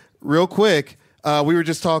 So, real quick, we were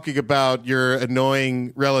just talking about your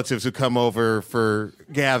annoying relatives who come over for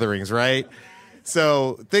gatherings, right?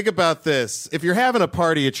 So, think about this. If you're having a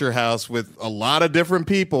party at your house with a lot of different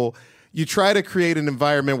people, you try to create an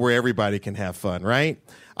environment where everybody can have fun, right?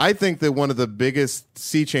 I think that one of the biggest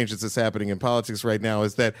sea changes that's happening in politics right now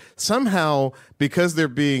is that somehow, because they're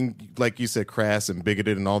being, like you said, crass and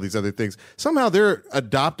bigoted and all these other things, somehow they're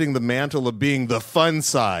adopting the mantle of being the fun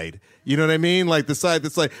side. You know what I mean? Like the side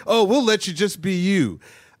that's like, oh, we'll let you just be you.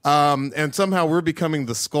 And somehow we're becoming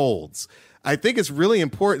the scolds. I think it's really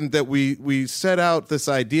important that we set out this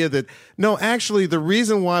idea that, no, actually, the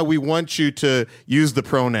reason why we want you to use the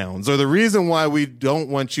pronouns or the reason why we don't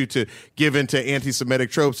want you to give into anti-Semitic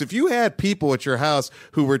tropes, if you had people at your house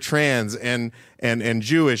who were trans and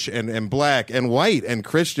Jewish and black and white and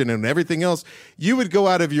Christian and everything else, you would go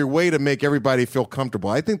out of your way to make everybody feel comfortable.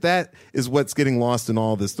 I think that is what's getting lost in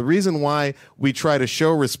all this. The reason why we try to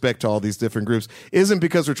show respect to all these different groups isn't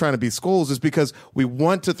because we're trying to be scolds, it's because we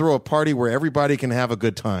want to throw a party where everybody can have a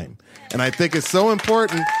good time. And I think it's so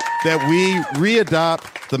important that we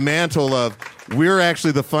readopt the mantle of we're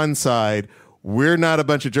actually the fun side. We're not a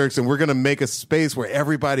bunch of jerks, and we're going to make a space where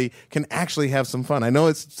everybody can actually have some fun. I know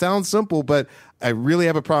it sounds simple, but I really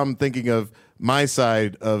have a problem thinking of my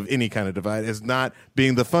side of any kind of divide as not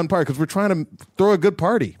being the fun part because we're trying to throw a good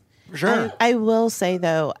party. For sure. I will say,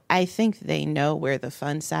 though, I think they know we're the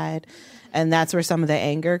fun side. And that's where some of the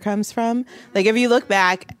anger comes from. Like, if you look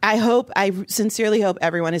back, I sincerely hope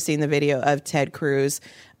everyone has seen the video of Ted Cruz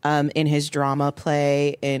in his drama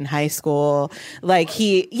play in high school. Like,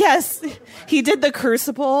 he did The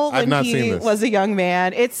Crucible when he was a young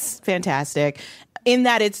man. It's fantastic in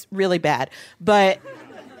that it's really bad. But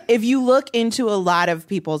if you look into a lot of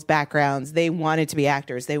people's backgrounds, they wanted to be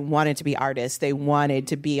actors. They wanted to be artists. They wanted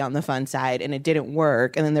to be on the fun side, and it didn't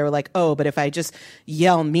work. And then they were like, oh, but if I just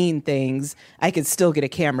yell mean things, I could still get a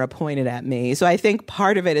camera pointed at me. So I think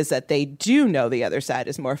part of it is that they do know the other side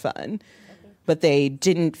is more fun, but they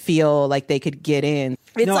didn't feel like they could get in.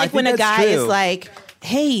 It's like when a guy is like,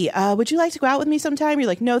 hey, would you like to go out with me sometime? You're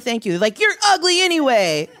like, no, thank you. They're like, you're ugly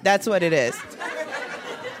anyway. That's what it is.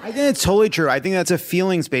 I think it's totally true. I think that's a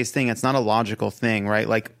feelings-based thing. It's not a logical thing, right?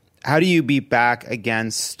 Like, how do you beat back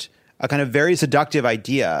against a kind of very seductive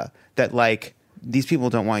idea that, like, these people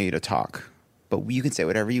don't want you to talk, but you can say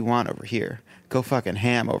whatever you want over here. Go fucking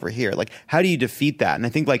ham over here. Like, how do you defeat that? And I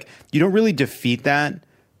think, like, you don't really defeat that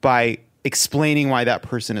by explaining why that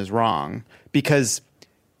person is wrong, because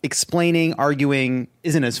explaining, arguing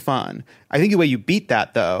isn't as fun. I think the way you beat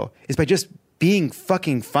that, though, is by just being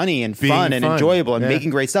fucking funny and fun and enjoyable and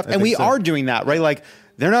making great stuff. And we are doing that, right? Like,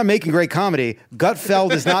 they're not making great comedy.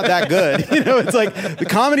 Gutfeld is not that good. You know, it's like the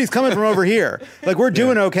comedy's coming from over here. Like, we're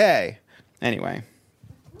doing okay. Anyway.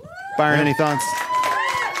 Byron, any thoughts?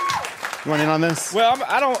 You want in on this? Well,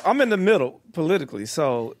 I'm in the middle politically.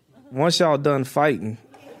 So once y'all done fighting,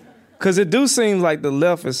 because it do seem like the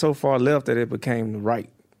left is so far left that it became the right.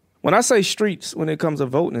 When I say streets, when it comes to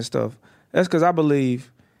voting and stuff, that's because I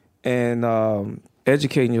believe in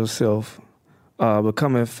educating yourself,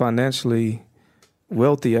 becoming financially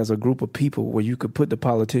wealthy as a group of people where you could put the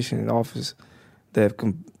politician in office that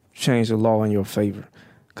can change the law in your favor,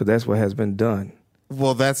 because that's what has been done.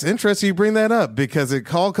 Well, that's interesting you bring that up, because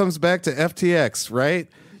it all comes back to FTX, right?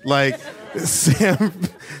 Like,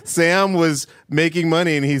 Sam was making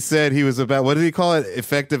money, and he said he was about, what did he call it?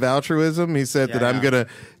 Effective altruism. He said that I'm going to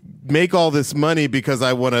make all this money because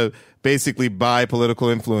I want to basically buy political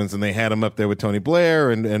influence, and they had him up there with Tony Blair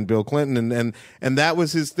and Bill Clinton, and that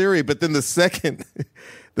was his theory. But then the second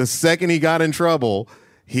he got in trouble,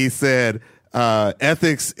 he said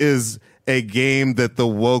ethics is a game that the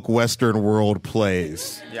woke Western world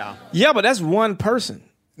plays. Yeah, but that's one person.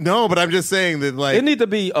 No, but I'm just saying that, like, it need to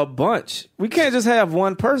be a bunch. We can't just have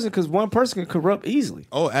one person, because one person can corrupt easily.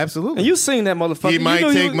 Oh, absolutely. And you've seen that motherfucker. He might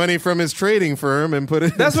take money from his trading firm and put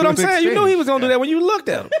it. That's what I'm saying. Exchange. You knew he was going to do that when you looked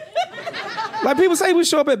at him. Like, people say we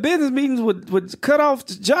show up at business meetings with cut off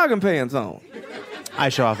jogging pants on. I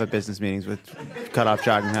show off at business meetings with cut off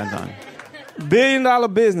jogging pants on. $1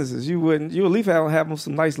 billion businesses, you at least have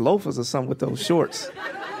some nice loafers or something with those shorts.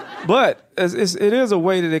 But it is a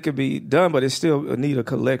way that it could be done, but it still need a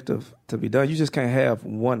collective to be done. You just can't have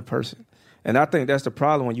one person. And I think that's the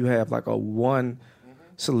problem when you have like a one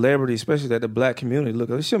celebrity, especially that the black community. Look,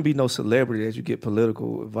 there shouldn't be no celebrity that you get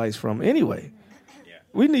political advice from anyway. Yeah.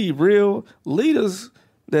 We need real leaders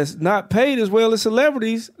that's not paid as well as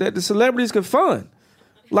celebrities, that the celebrities can fund.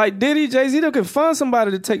 Like Diddy, Jay-Z, they can fund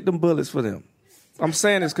somebody to take them bullets for them. I'm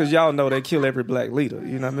saying this because y'all know they kill every black leader.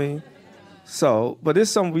 You know what I mean? So, but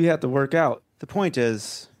it's something we have to work out. The point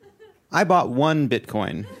is, I bought 1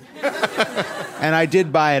 Bitcoin, and I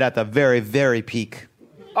did buy it at the very, very peak.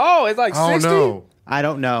 Oh, it's like 60? Oh, no. I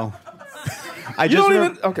don't know. I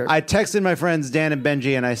texted my friends Dan and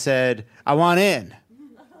Benji, and I said, I want in.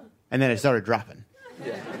 And then it started dropping.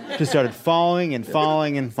 Just started falling and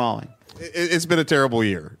falling and falling. It's been a terrible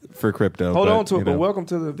year for crypto. Hold on to it, but welcome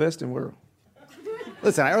to the investing world.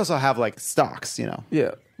 Listen, I also have like stocks, you know.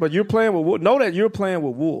 Yeah, but you're playing with wolves. Know that you're playing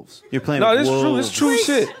with wolves. You're playing with wolves. No, it's true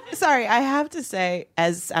shit. Sorry, I have to say,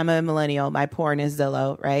 as I'm a millennial, my porn is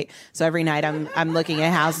Zillow, right? So every night I'm looking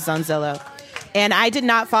at houses on Zillow. And I did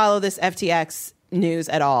not follow this FTX news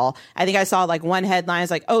at all. I think I saw like one headline,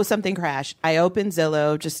 it's like, oh, something crashed. I opened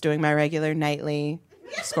Zillow, just doing my regular nightly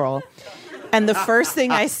scroll. And the first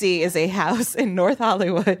thing I see is a house in North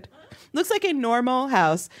Hollywood. Looks like a normal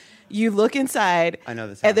house. You look inside, I know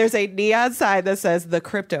this house. And there's a neon sign that says the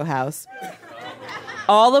crypto house.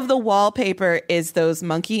 All of the wallpaper is those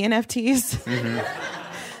monkey NFTs. Mm-hmm.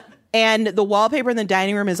 And the wallpaper in the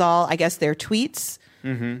dining room is all, I guess, their tweets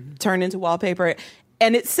turned into wallpaper.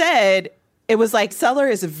 And it said, it was like, seller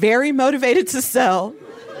is very motivated to sell.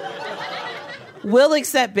 Will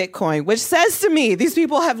accept Bitcoin, which says to me, these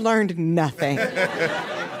people have learned nothing.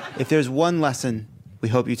 If there's one lesson we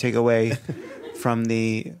hope you take away from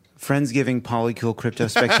the Friendsgiving Polycool Crypto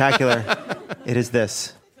Spectacular, it is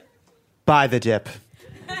this. Buy the dip.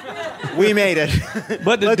 We made it.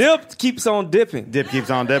 But the dip keeps on dipping. Dip keeps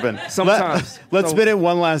on dipping. Sometimes. Let's spin it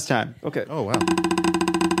one last time. Okay. Oh, wow.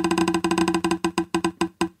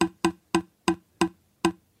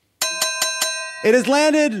 It has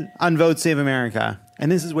landed on Vote Save America,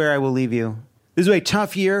 and this is where I will leave you. This was a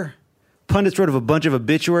tough year. Pundits wrote a bunch of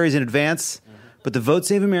obituaries in advance, but the Vote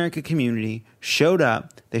Save America community showed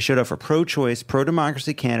up. They showed up for pro-choice,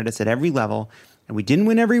 pro-democracy candidates at every level, and we didn't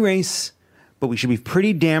win every race, but we should be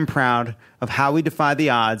pretty damn proud of how we defied the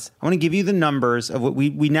odds. I want to give you the numbers of what we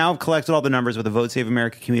now have collected all the numbers what the Vote Save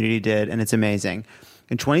America community did, and it's amazing.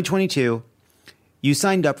 In 2022, You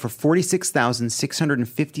signed up for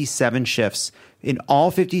 46,657 shifts in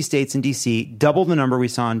all 50 states and D.C., double the number we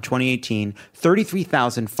saw in 2018.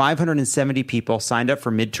 33,570 people signed up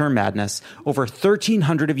for Midterm Madness. Over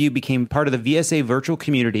 1,300 of you became part of the VSA virtual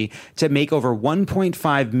community to make over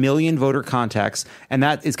 1.5 million voter contacts, and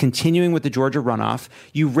that is continuing with the Georgia runoff.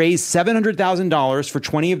 You raised $700,000 for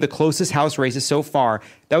 20 of the closest House races so far.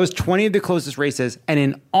 That was 20 of the closest races, and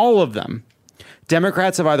in all of them,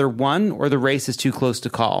 Democrats have either won or the race is too close to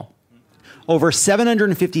call. Over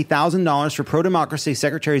 $750,000 for pro-democracy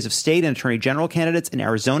secretaries of state and attorney general candidates in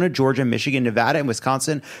Arizona, Georgia, Michigan, Nevada, and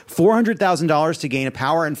Wisconsin. $400,000 to gain a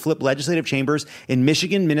power and flip legislative chambers in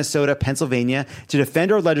Michigan, Minnesota, Pennsylvania, to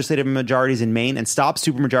defend our legislative majorities in Maine and stop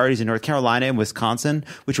supermajorities in North Carolina and Wisconsin,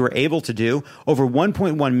 which we're able to do. Over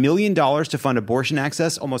 $1.1 million to fund abortion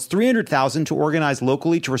access. Almost $300,000 to organize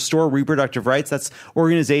locally to restore reproductive rights. That's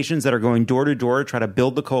organizations that are going door to door to try to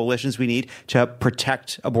build the coalitions we need to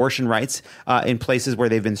protect abortion rights in places where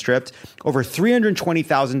they've been stripped. Over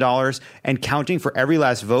 $320,000 and counting for every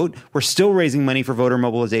last vote. We're still raising money for voter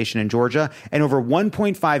mobilization in Georgia, and over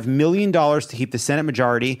 $1.5 million to keep the Senate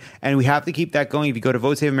majority. And we have to keep that going. If you go to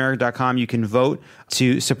votesaveamerica.com, you can vote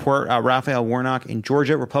to support Raphael Warnock in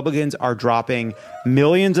Georgia. Republicans are dropping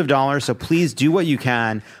millions of dollars, so please do what you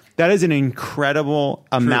can. That is an incredible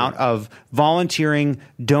amount of volunteering,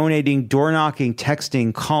 donating, door knocking,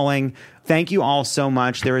 texting, calling. Thank you all so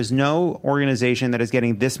much. There is no organization that is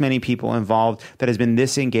getting this many people involved that has been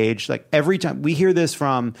this engaged. Like every time we hear this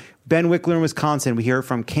from Ben Wickler in Wisconsin, we hear it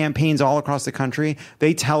from campaigns all across the country.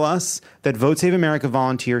 They tell us that Vote Save America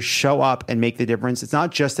volunteers show up and make the difference. It's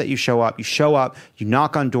not just that you show up, you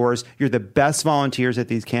knock on doors. You're the best volunteers that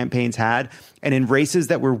these campaigns had. And in races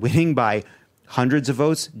that we're winning by hundreds of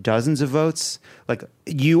votes, dozens of votes, like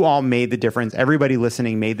you all made the difference. Everybody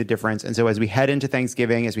listening made the difference. And so as we head into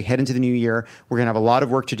Thanksgiving, as we head into the new year, we're going to have a lot of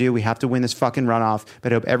work to do. We have to win this fucking runoff,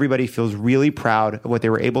 but I hope everybody feels really proud of what they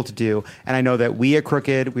were able to do. And I know that we at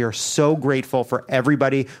Crooked, we are so grateful for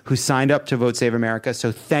everybody who signed up to Vote Save America.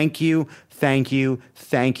 So thank you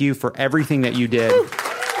for everything that you did.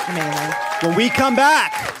 When we come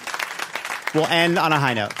back, we'll end on a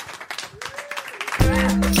high note.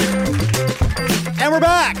 And we're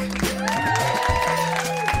back.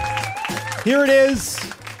 Here it is,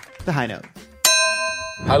 the high note.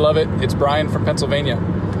 I love it. It's Brian from Pennsylvania.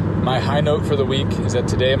 My high note for the week is that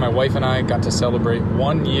today my wife and I got to celebrate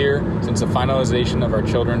 1 year since the finalization of our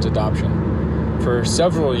children's adoption. For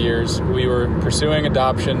several years, we were pursuing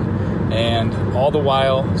adoption and all the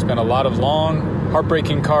while spent a lot of long,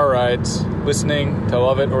 heartbreaking car rides listening to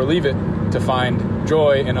Love It or Leave It to find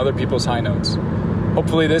joy in other people's high notes.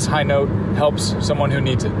 Hopefully this high note helps someone who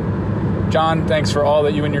needs it. John, thanks for all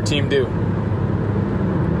that you and your team do.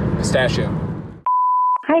 Pistachio.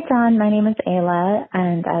 Hi, John. My name is Ayla,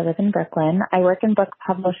 and I live in Brooklyn. I work in book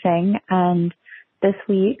publishing, and this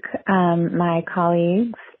week my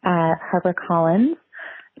colleagues at HarperCollins,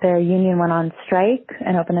 their union went on strike,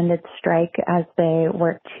 an open-ended strike, as they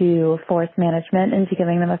work to force management into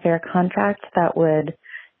giving them a fair contract that would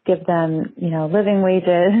give them, living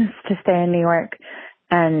wages to stay in New York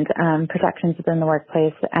and protections within the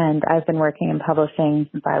workplace. And I've been working in publishing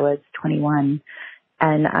since I was 21.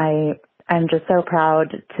 And I'm just so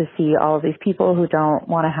proud to see all of these people who don't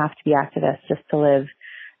want to have to be activists just to live.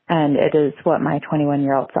 And it is what my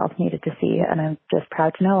 21-year-old self needed to see. And I'm just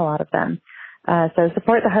proud to know a lot of them. So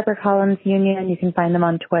support the HarperCollins Union. You can find them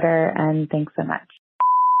on Twitter. And thanks so much.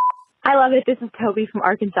 I love it. This is Toby from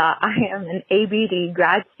Arkansas. I am an ABD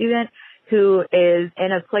grad student who is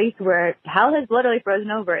in a place where hell has literally frozen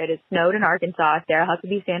over. It has snowed in Arkansas. Sarah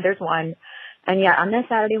Huckabee Sanders won. And yet on this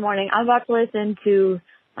Saturday morning, I'm about to listen to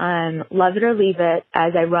Love It or Leave It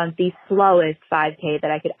as I run the slowest 5K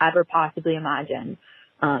that I could ever possibly imagine.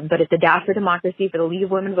 But it's a dash for democracy for the League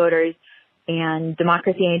of Women Voters, and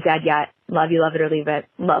democracy ain't dead yet. Love you, love it or leave it.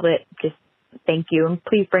 Love it. Just thank you. And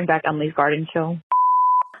please bring back Emily's Garden Show.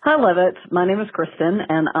 Hi, Love It. My name is Kristen,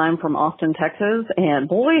 and I'm from Austin, Texas. And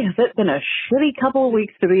boy, has it been a shitty couple of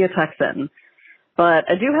weeks to be a Texan. But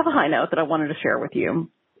I do have a high note that I wanted to share with you.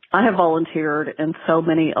 I have volunteered in so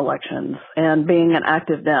many elections, and being an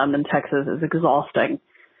active Dem in Texas is exhausting.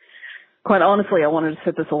 Quite honestly, I wanted to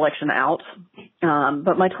sit this election out,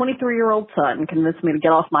 but my 23-year-old son convinced me to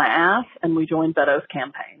get off my ass, and we joined Beto's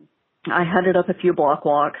campaign. I headed up a few block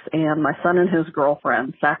walks, and my son and his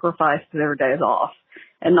girlfriend sacrificed their days off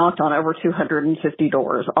and knocked on over 250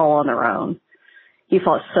 doors all on their own. He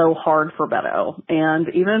fought so hard for Beto, and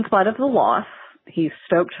even in spite of the loss, he's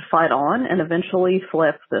stoked to fight on and eventually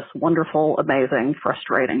flip this wonderful, amazing,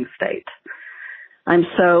 frustrating state. I'm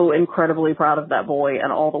so incredibly proud of that boy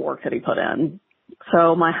and all the work that he put in.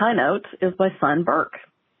 So my high note is my son, Burke.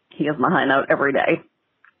 He is my high note every day.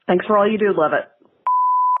 Thanks for all you do. Love it.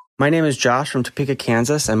 My name is Josh from Topeka,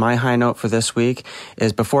 Kansas, and my high note for this week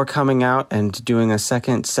is before coming out and doing a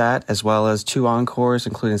second set as well as 2 encores,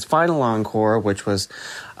 including his final encore, which was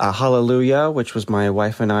Hallelujah, which was my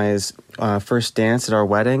wife and I's first dance at our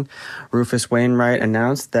wedding. Rufus Wainwright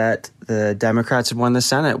announced that the Democrats had won the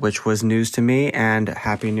Senate, which was news to me and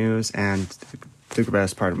happy news and the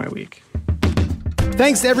best part of my week.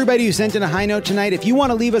 Thanks to everybody who sent in a high note tonight. If you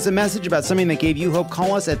want to leave us a message about something that gave you hope,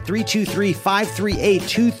 call us at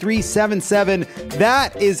 323-538-2377.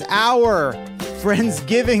 That is our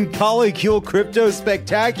Friendsgiving Polycule Crypto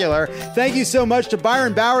Spectacular. Thank you so much to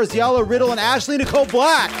Byron Bowers, Diallo Riddle, and Ashley Nicole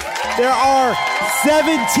Black. There are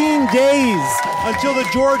 17 days until the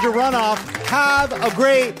Georgia runoff. Have a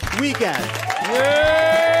great weekend.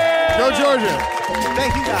 Yay! Go Georgia.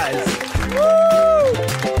 Thank you guys.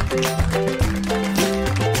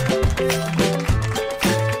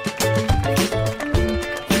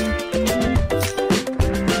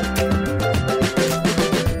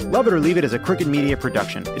 Love It or Leave It is a Crooked Media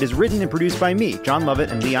production. It is written and produced by me, John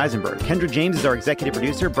Lovett, and Lee Eisenberg. Kendra James is our executive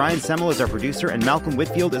producer, Brian Semmel is our producer, and Malcolm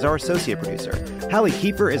Whitfield is our associate producer. Hallie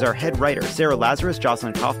Kiefer is our head writer. Sarah Lazarus,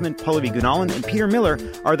 Jocelyn Kaufman, Pallavi Gunalan, and Peter Miller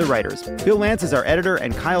are the writers. Bill Lance is our editor,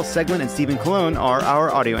 and Kyle Seglin and Stephen Colon are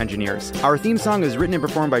our audio engineers. Our theme song is written and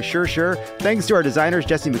performed by Sure Sure. Thanks to our designers,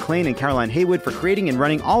 Jesse McLean and Caroline Haywood, for creating and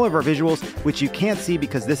running all of our visuals, which you can't see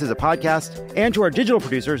because this is a podcast. And to our digital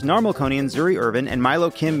producers, Nar Melkonian, Zuri Irvin, and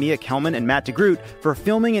Milo Kim, Mia Kelman, and Matt DeGroot for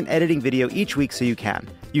filming and editing video each week so you can.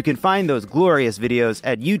 You can find those glorious videos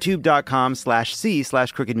at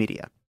youtube.com/c/crookedmedia.